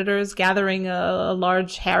apex predators gathering a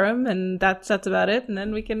large harem, and that's about it. And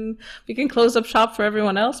then we can close up shop for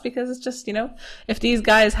everyone else, because it's just, you know, if these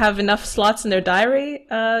guys have enough slots in their diary,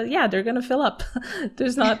 yeah, they're gonna fill up.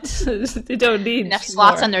 There's not they don't need enough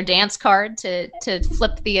slots more on their dance card to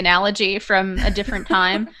flip the analogy from a different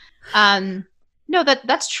time. No,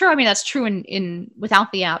 that's true. I mean, that's true in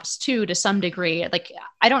without the apps too, to some degree. Like,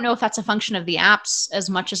 I don't know if that's a function of the apps as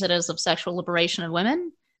much as it is of sexual liberation of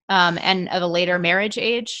women, and of a later marriage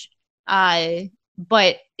age.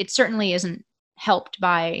 But it certainly isn't helped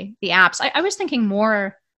by the apps. I was thinking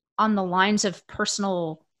more on the lines of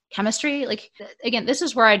personal chemistry. Like, again, this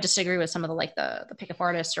is where I disagree with some of the pickup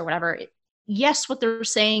artists or whatever. Yes, what they're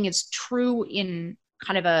saying is true in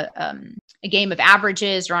kind of a game of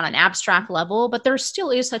averages or on an abstract level, but there still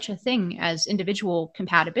is such a thing as individual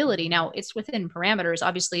compatibility. Now, it's within parameters,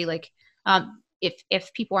 obviously. Like,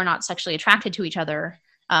 if people are not sexually attracted to each other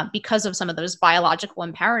because of some of those biological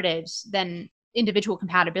imperatives, then individual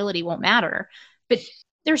compatibility won't matter. But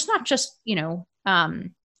there's not just, you know,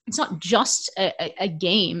 it's not just a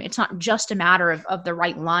game. It's not just a matter of the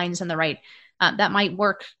right lines and the right that might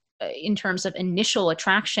work in terms of initial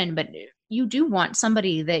attraction, but you do want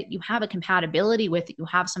somebody that you have a compatibility with, that you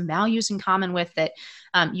have some values in common with, that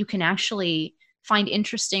you can actually find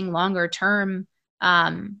interesting longer term.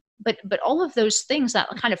 But all of those things, that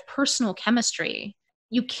kind of personal chemistry,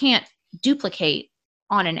 you can't duplicate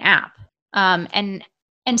on an app. And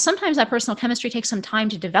sometimes that personal chemistry takes some time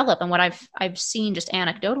to develop. And what I've seen just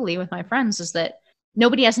anecdotally with my friends is that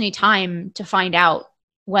nobody has any time to find out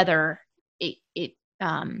whether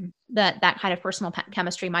that kind of personal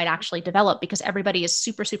chemistry might actually develop, because everybody is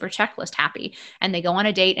super checklist happy, and they go on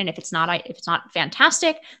a date, and if it's not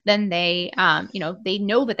fantastic, then they they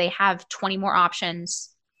know that they have 20 more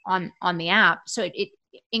options on the app, so it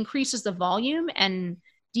increases the volume and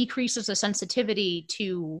decreases the sensitivity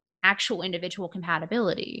to actual individual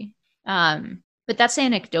compatibility. But that's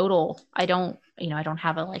anecdotal. I don't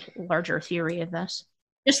have a larger theory of this.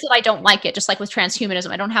 Just that I don't like it, just like with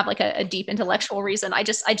transhumanism. I don't have a deep intellectual reason. I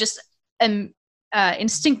just am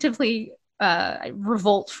instinctively I'm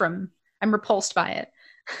repulsed by it.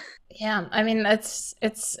 Yeah, I mean, it's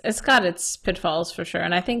got its pitfalls for sure,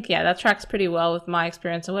 and I think that tracks pretty well with my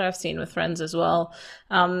experience and what I've seen with friends as well.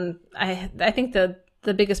 I think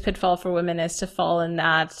the biggest pitfall for women is to fall in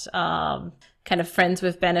that kind of friends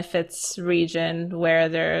with benefits region, where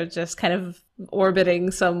they're just kind of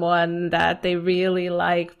orbiting someone that they really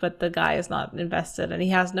like, but the guy is not invested, and he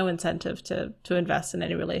has no incentive to invest in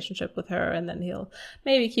any relationship with her, and then he'll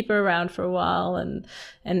maybe keep her around for a while,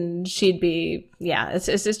 and she'd be it's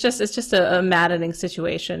just a maddening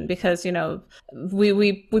situation, because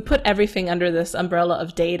we put everything under this umbrella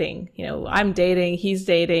of dating. I'm dating, he's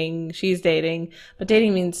dating, she's dating, but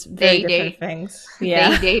dating means very different things.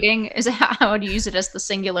 They dating is how to use it as the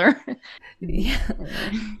singular. Yeah.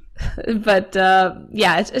 But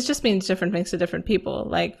it just means different things to different people.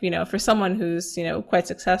 Like, for someone who's quite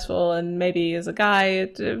successful and maybe is a guy,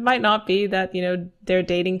 it might not be that they're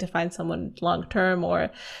dating to find someone long term,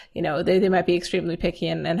 or they might be extremely picky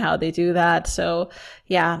in how they do that. So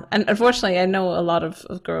and unfortunately, I know a lot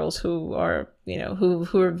of girls who are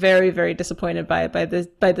who are very, very disappointed by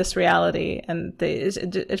this reality, and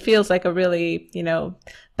it feels like a really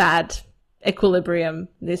bad equilibrium.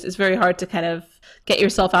 This is very hard to kind of get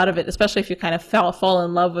yourself out of it, especially if you kind of fall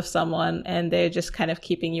in love with someone and they're just kind of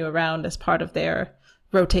keeping you around as part of their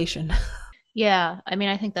rotation. Yeah, I mean,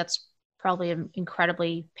 I think that's probably an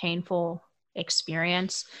incredibly painful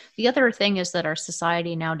experience. The other thing is that our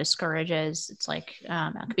society now discourages, it's like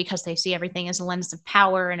because they see everything as a lens of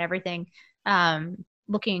power and everything,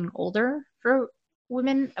 looking older for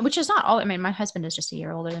women, which is not all. I mean, my husband is just a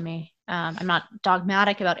year older than me. I'm not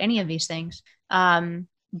dogmatic about any of these things.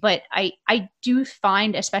 But I do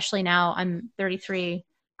find, especially now I'm 33,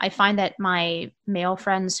 I find that my male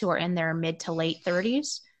friends who are in their mid to late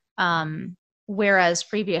 30s, whereas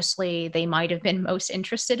previously they might have been most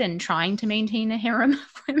interested in trying to maintain a harem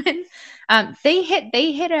of women, they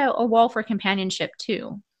hit a wall for companionship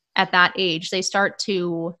too. at that age, they start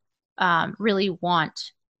to really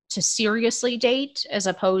want to seriously date as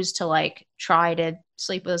opposed to like try to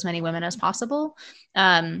sleep with as many women as possible.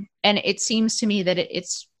 And it seems to me that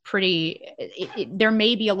it's pretty, there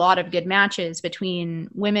may be a lot of good matches between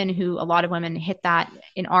women who, a lot of women hit that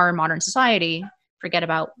in our modern society. Forget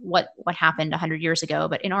about what happened 100 years ago,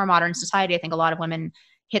 but in our modern society, I think a lot of women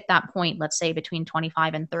hit that point, let's say between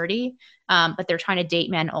 25 and 30, but they're trying to date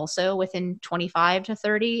men also within 25 to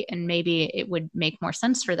 30, and maybe it would make more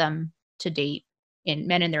sense for them to date in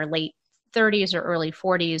men in their late 30s or early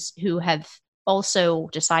 40s who have also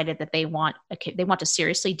decided that they want to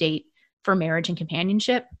seriously date for marriage and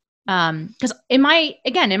companionship. Because in my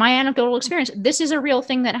anecdotal experience, this is a real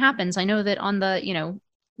thing that happens. I know that on the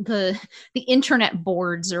the internet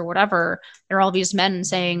boards or whatever, there are all these men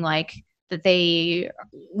saying like that they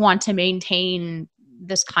want to maintain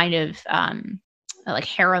this kind of like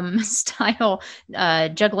harem style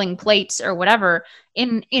juggling plates or whatever.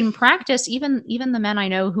 In practice, even the men I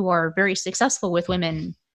know who are very successful with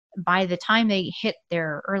women, by the time they hit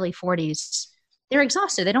their early 40s, they're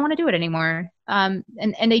exhausted. They don't want to do it anymore. And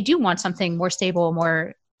they do want something more stable,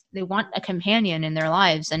 they want a companion in their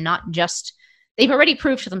lives, and not just, they've already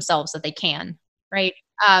proved to themselves that they can, right?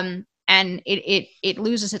 And it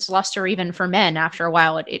loses its luster even for men after a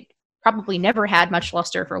while. It probably never had much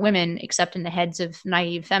luster for women, except in the heads of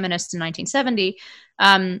naive feminists in 1970.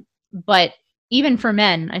 But even for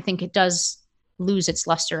men, I think it does lose its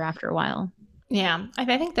luster after a while. Yeah, I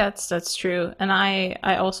think that's true. And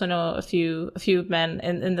I also know a few men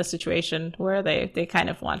in the situation where they kind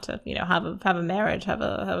of want to, have a marriage, have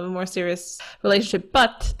a more serious relationship.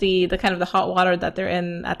 But the kind of the hot water that they're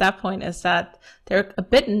in at that point is that they're a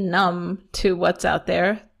bit numb to what's out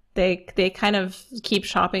there. They kind of keep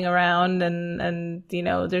shopping around, and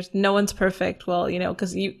there's no one's perfect. Well,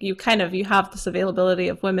 because you have this availability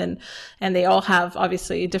of women, and they all have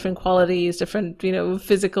obviously different qualities, different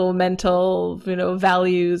physical, mental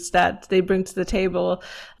values that they bring to the table,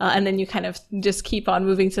 and then you kind of just keep on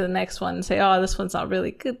moving to the next one and say, oh, this one's not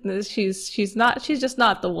really good. She's just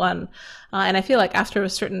not the one. And I feel like after a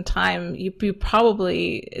certain time, you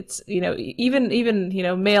probably, it's,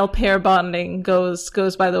 even male pair bonding goes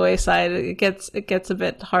by the wayside. It gets a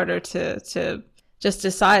bit harder to just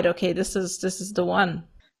decide, okay, this is the one.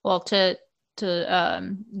 Well, to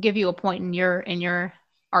give you a point in your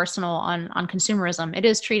arsenal on consumerism, it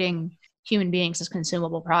is treating human beings as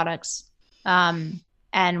consumable products. And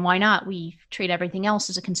why not? We treat everything else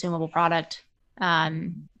as a consumable product.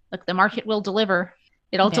 Look, the market will deliver.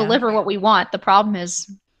 It'll deliver what we want. The problem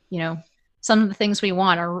is, some of the things we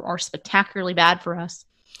want are spectacularly bad for us.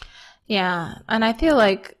 Yeah. And I feel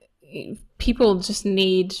like people just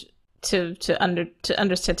need to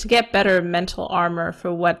understand, to get better mental armor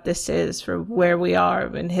for what this is, for where we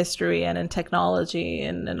are in history and in technology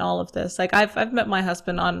and all of this. Like I've met my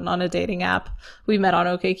husband on a dating app. We met on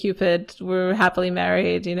OkCupid. We're happily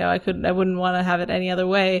married. I wouldn't want to have it any other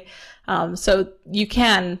way. So you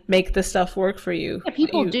can make this stuff work for you. Yeah,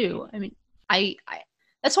 people do. I mean, I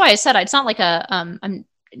that's why I said it's not like I'm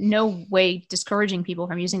no way discouraging people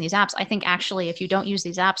from using these apps. I think actually, if you don't use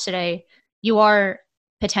these apps today, you are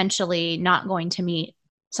potentially not going to meet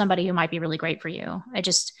somebody who might be really great for you.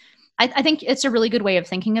 I think it's a really good way of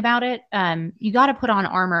thinking about it. You got to put on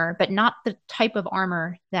armor, but not the type of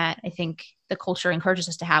armor that I think the culture encourages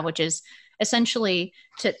us to have, which is essentially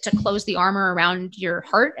to close the armor around your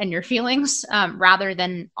heart and your feelings, rather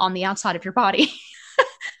than on the outside of your body.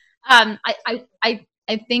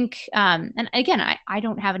 I think, and again, I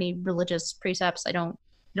don't have any religious precepts. I don't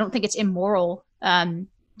think it's immoral to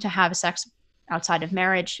have sex outside of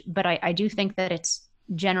marriage, but I do think that it's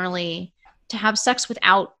generally, to have sex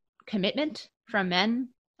without commitment from men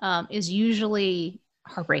is usually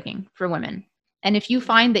heartbreaking for women. And if you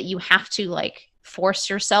find that you have to like force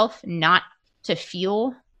yourself not to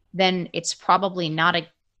feel, then it's probably not a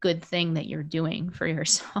good thing that you're doing for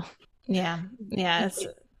yourself. Yeah,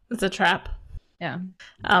 it's a trap. Yeah.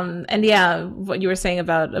 And yeah, what you were saying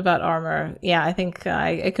about armor. Yeah, I think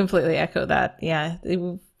I completely echo that. Yeah.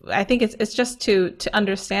 I think it's just to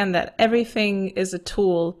understand that everything is a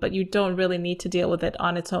tool, but you don't really need to deal with it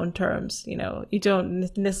on its own terms. You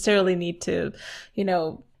don't necessarily need to,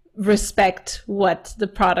 respect what the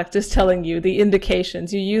product is telling you, the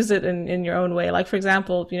indications. You use it in your own way. Like, for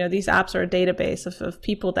example, these apps are a database of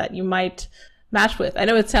people that you might match with. I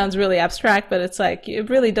know it sounds really abstract, but it's like it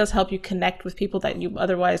really does help you connect with people that you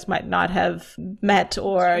otherwise might not have met.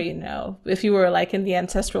 Or, you know, if you were like in the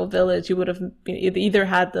ancestral village, you would have either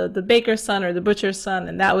had the baker's son or the butcher's son,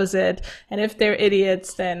 and that was it. And if they're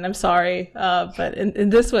idiots, then I'm sorry. But in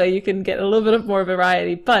this way, you can get a little bit of more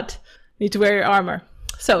variety, but you need to wear your armor.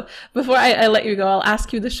 So before I let you go, I'll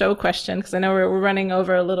ask you the show question, because I know we're running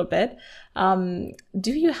over a little bit.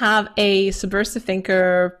 Do you have a subversive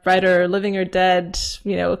thinker, writer, living or dead,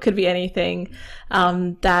 you know, it could be anything,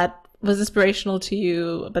 that was inspirational to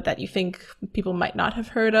you, but that you think people might not have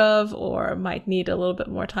heard of or might need a little bit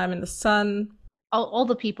more time in the sun? All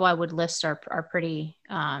the people I would list are pretty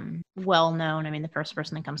well known. I mean, the first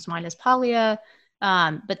person that comes to mind is Palia,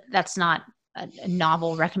 but that's not a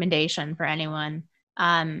novel recommendation for anyone.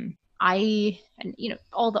 And you know,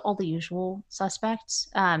 all the usual suspects.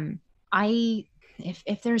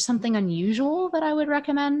 If there's something unusual that I would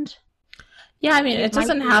recommend. Yeah, I mean, it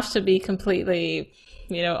doesn't have to be completely,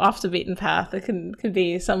 you know, off the beaten path. It could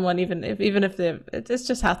be someone, even if it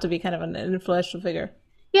just has to be kind of an influential figure.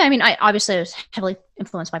 Yeah, I mean, I obviously was heavily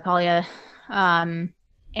influenced by Palia,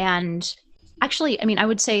 and actually, I mean, I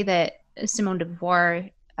would say that Simone de Beauvoir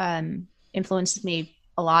influenced me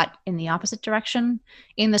a lot in the opposite direction,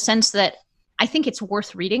 in the sense that I think it's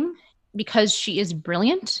worth reading because she is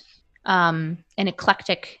brilliant, and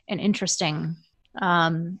eclectic and interesting,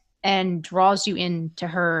 and draws you into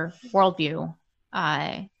her worldview.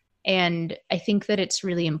 And I think that it's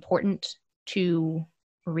really important to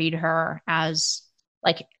read her as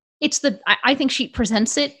like I think she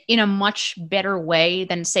presents it in a much better way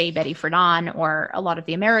than, say, Betty Friedan or a lot of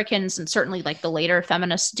the Americans, and certainly like the later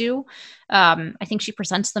feminists do. I think she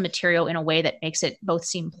presents the material in a way that makes it both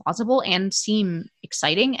seem plausible and seem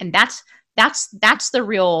exciting, and that's the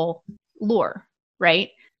real lure, right?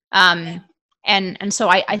 And so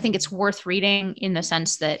I think it's worth reading in the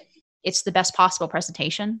sense that it's the best possible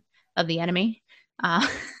presentation of the enemy,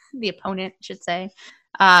 the opponent, I should say.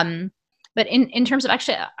 But in terms of,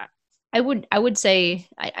 actually, I would say,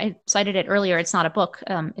 I cited it earlier. It's not a book.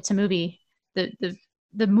 It's a movie.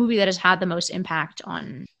 The movie that has had the most impact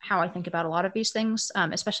on how I think about a lot of these things,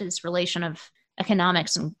 especially this relation of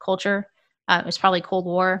economics and culture, is probably Cold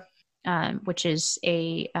War, which is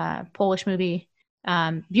a Polish movie.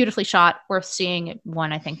 Beautifully shot, worth seeing. It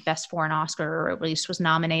won, I think, Best Foreign Oscar, or at least was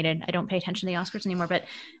nominated. I don't pay attention to the Oscars anymore,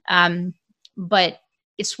 but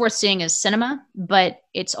it's worth seeing as cinema. But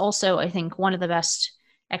it's also, I think, one of the best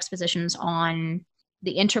expositions on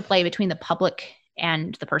the interplay between the public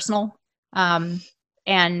and the personal,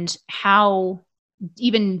 and how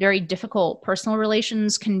even very difficult personal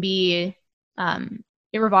relations can be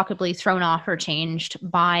irrevocably thrown off or changed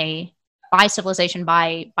by civilization,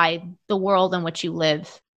 by the world in which you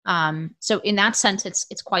live. So in that sense,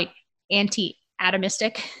 it's quite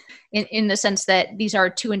anti-atomistic in the sense that these are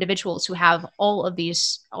two individuals who have all of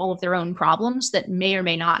their own problems that may or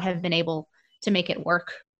may not have been able to make it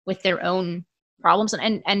work with their own problems.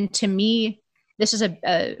 And to me, this is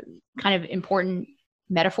a kind of important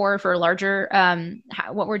metaphor for larger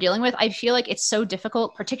what we're dealing with. I feel like it's so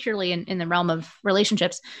difficult, particularly in the realm of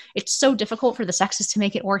relationships. It's so difficult for the sexes to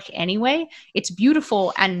make it work anyway. It's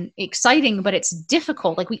beautiful and exciting, but it's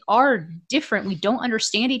difficult. Like, we are different. We don't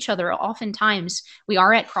understand each other. Oftentimes we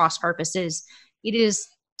are at cross purposes. It is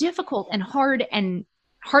difficult and hard and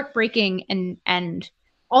heartbreaking and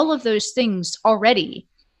all of those things already.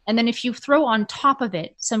 And then if you throw on top of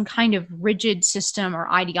it some kind of rigid system or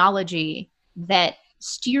ideology that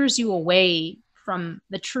steers you away from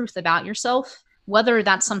the truth about yourself, whether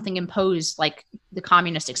that's something imposed like the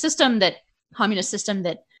communist system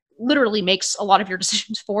that literally makes a lot of your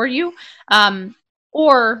decisions for you,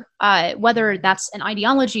 or whether that's an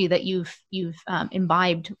ideology that you've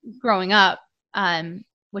imbibed growing up,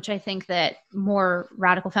 which I think that more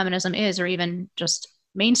radical feminism is, or even just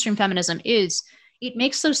mainstream feminism is. It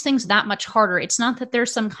makes those things that much harder. It's not that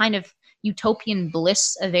there's some kind of utopian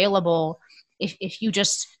bliss available if you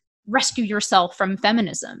just rescue yourself from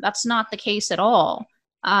feminism. That's not the case at all.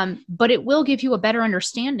 But it will give you a better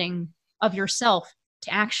understanding of yourself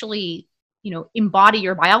to actually, embody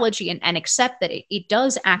your biology and accept that it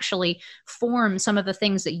does actually form some of the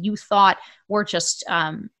things that you thought were just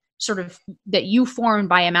sort of that you formed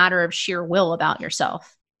by a matter of sheer will about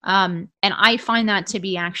yourself. And I find that to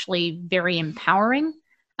be actually very empowering.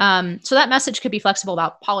 So that message could be flexible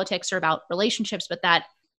about politics or about relationships, but that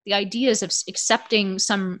the ideas of accepting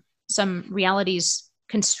some realities,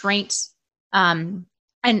 constraints, and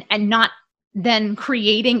not then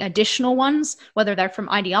creating additional ones, whether they're from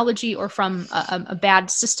ideology or from a bad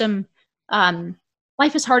system,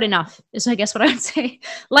 life is hard enough, is I guess what I would say.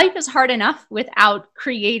 Life is hard enough without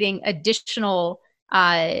creating additional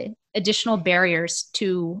barriers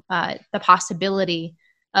to the possibility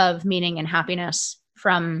of meaning and happiness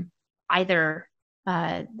from either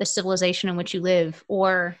the civilization in which you live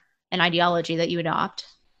or an ideology that you adopt.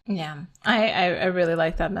 Yeah, I really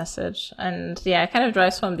like that message. And yeah, it kind of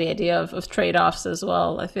drives home the idea of trade-offs as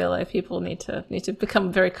well. I feel like people need to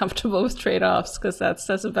become very comfortable with trade-offs, because that's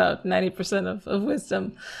about 90% of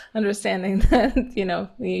wisdom, understanding that,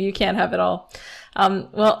 you can't have it all.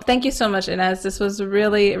 Well, thank you so much, Inez. This was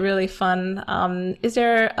really, really fun. Is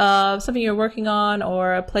there something you're working on,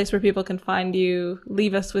 or a place where people can find you?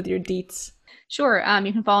 Leave us with your deets. Sure.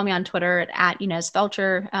 You can follow me on Twitter at Inez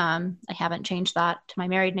Felcher. I haven't changed that to my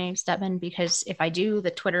married name, Stepman, because if I do, the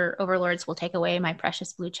Twitter overlords will take away my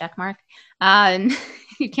precious blue check mark.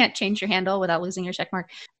 You can't change your handle without losing your check mark.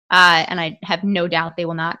 And I have no doubt they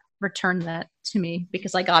will not return that to me,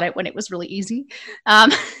 because I got it when it was really easy.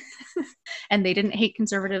 And they didn't hate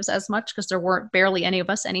conservatives as much because there weren't barely any of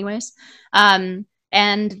us anyways.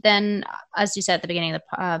 And then, as you said at the beginning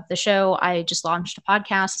of the show, I just launched a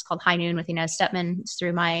podcast. It's called High Noon with Inez Stepman. It's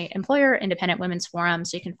through my employer, Independent Women's Forum.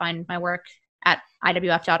 So you can find my work at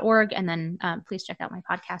iwf.org. And then please check out my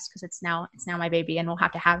podcast, because it's now my baby, and we'll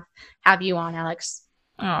have to have you on, Alex.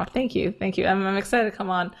 Oh, thank you. I'm excited to come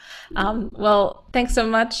on. Well, thanks so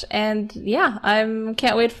much. And yeah, I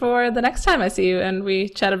can't wait for the next time I see you and we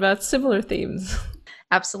chat about similar themes.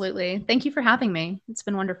 Absolutely. Thank you for having me. It's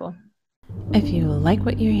been wonderful. If you like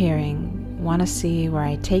what you're hearing, want to see where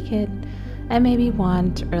I take it, and maybe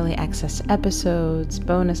want early access to episodes,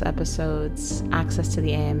 bonus episodes, access to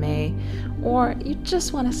the AMA, or you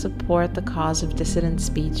just want to support the cause of dissident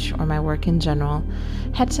speech or my work in general,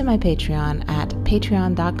 head to my Patreon at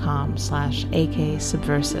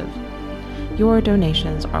patreon.com/AKSubversive. Your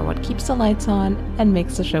donations are what keeps the lights on and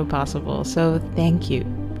makes the show possible, so thank you.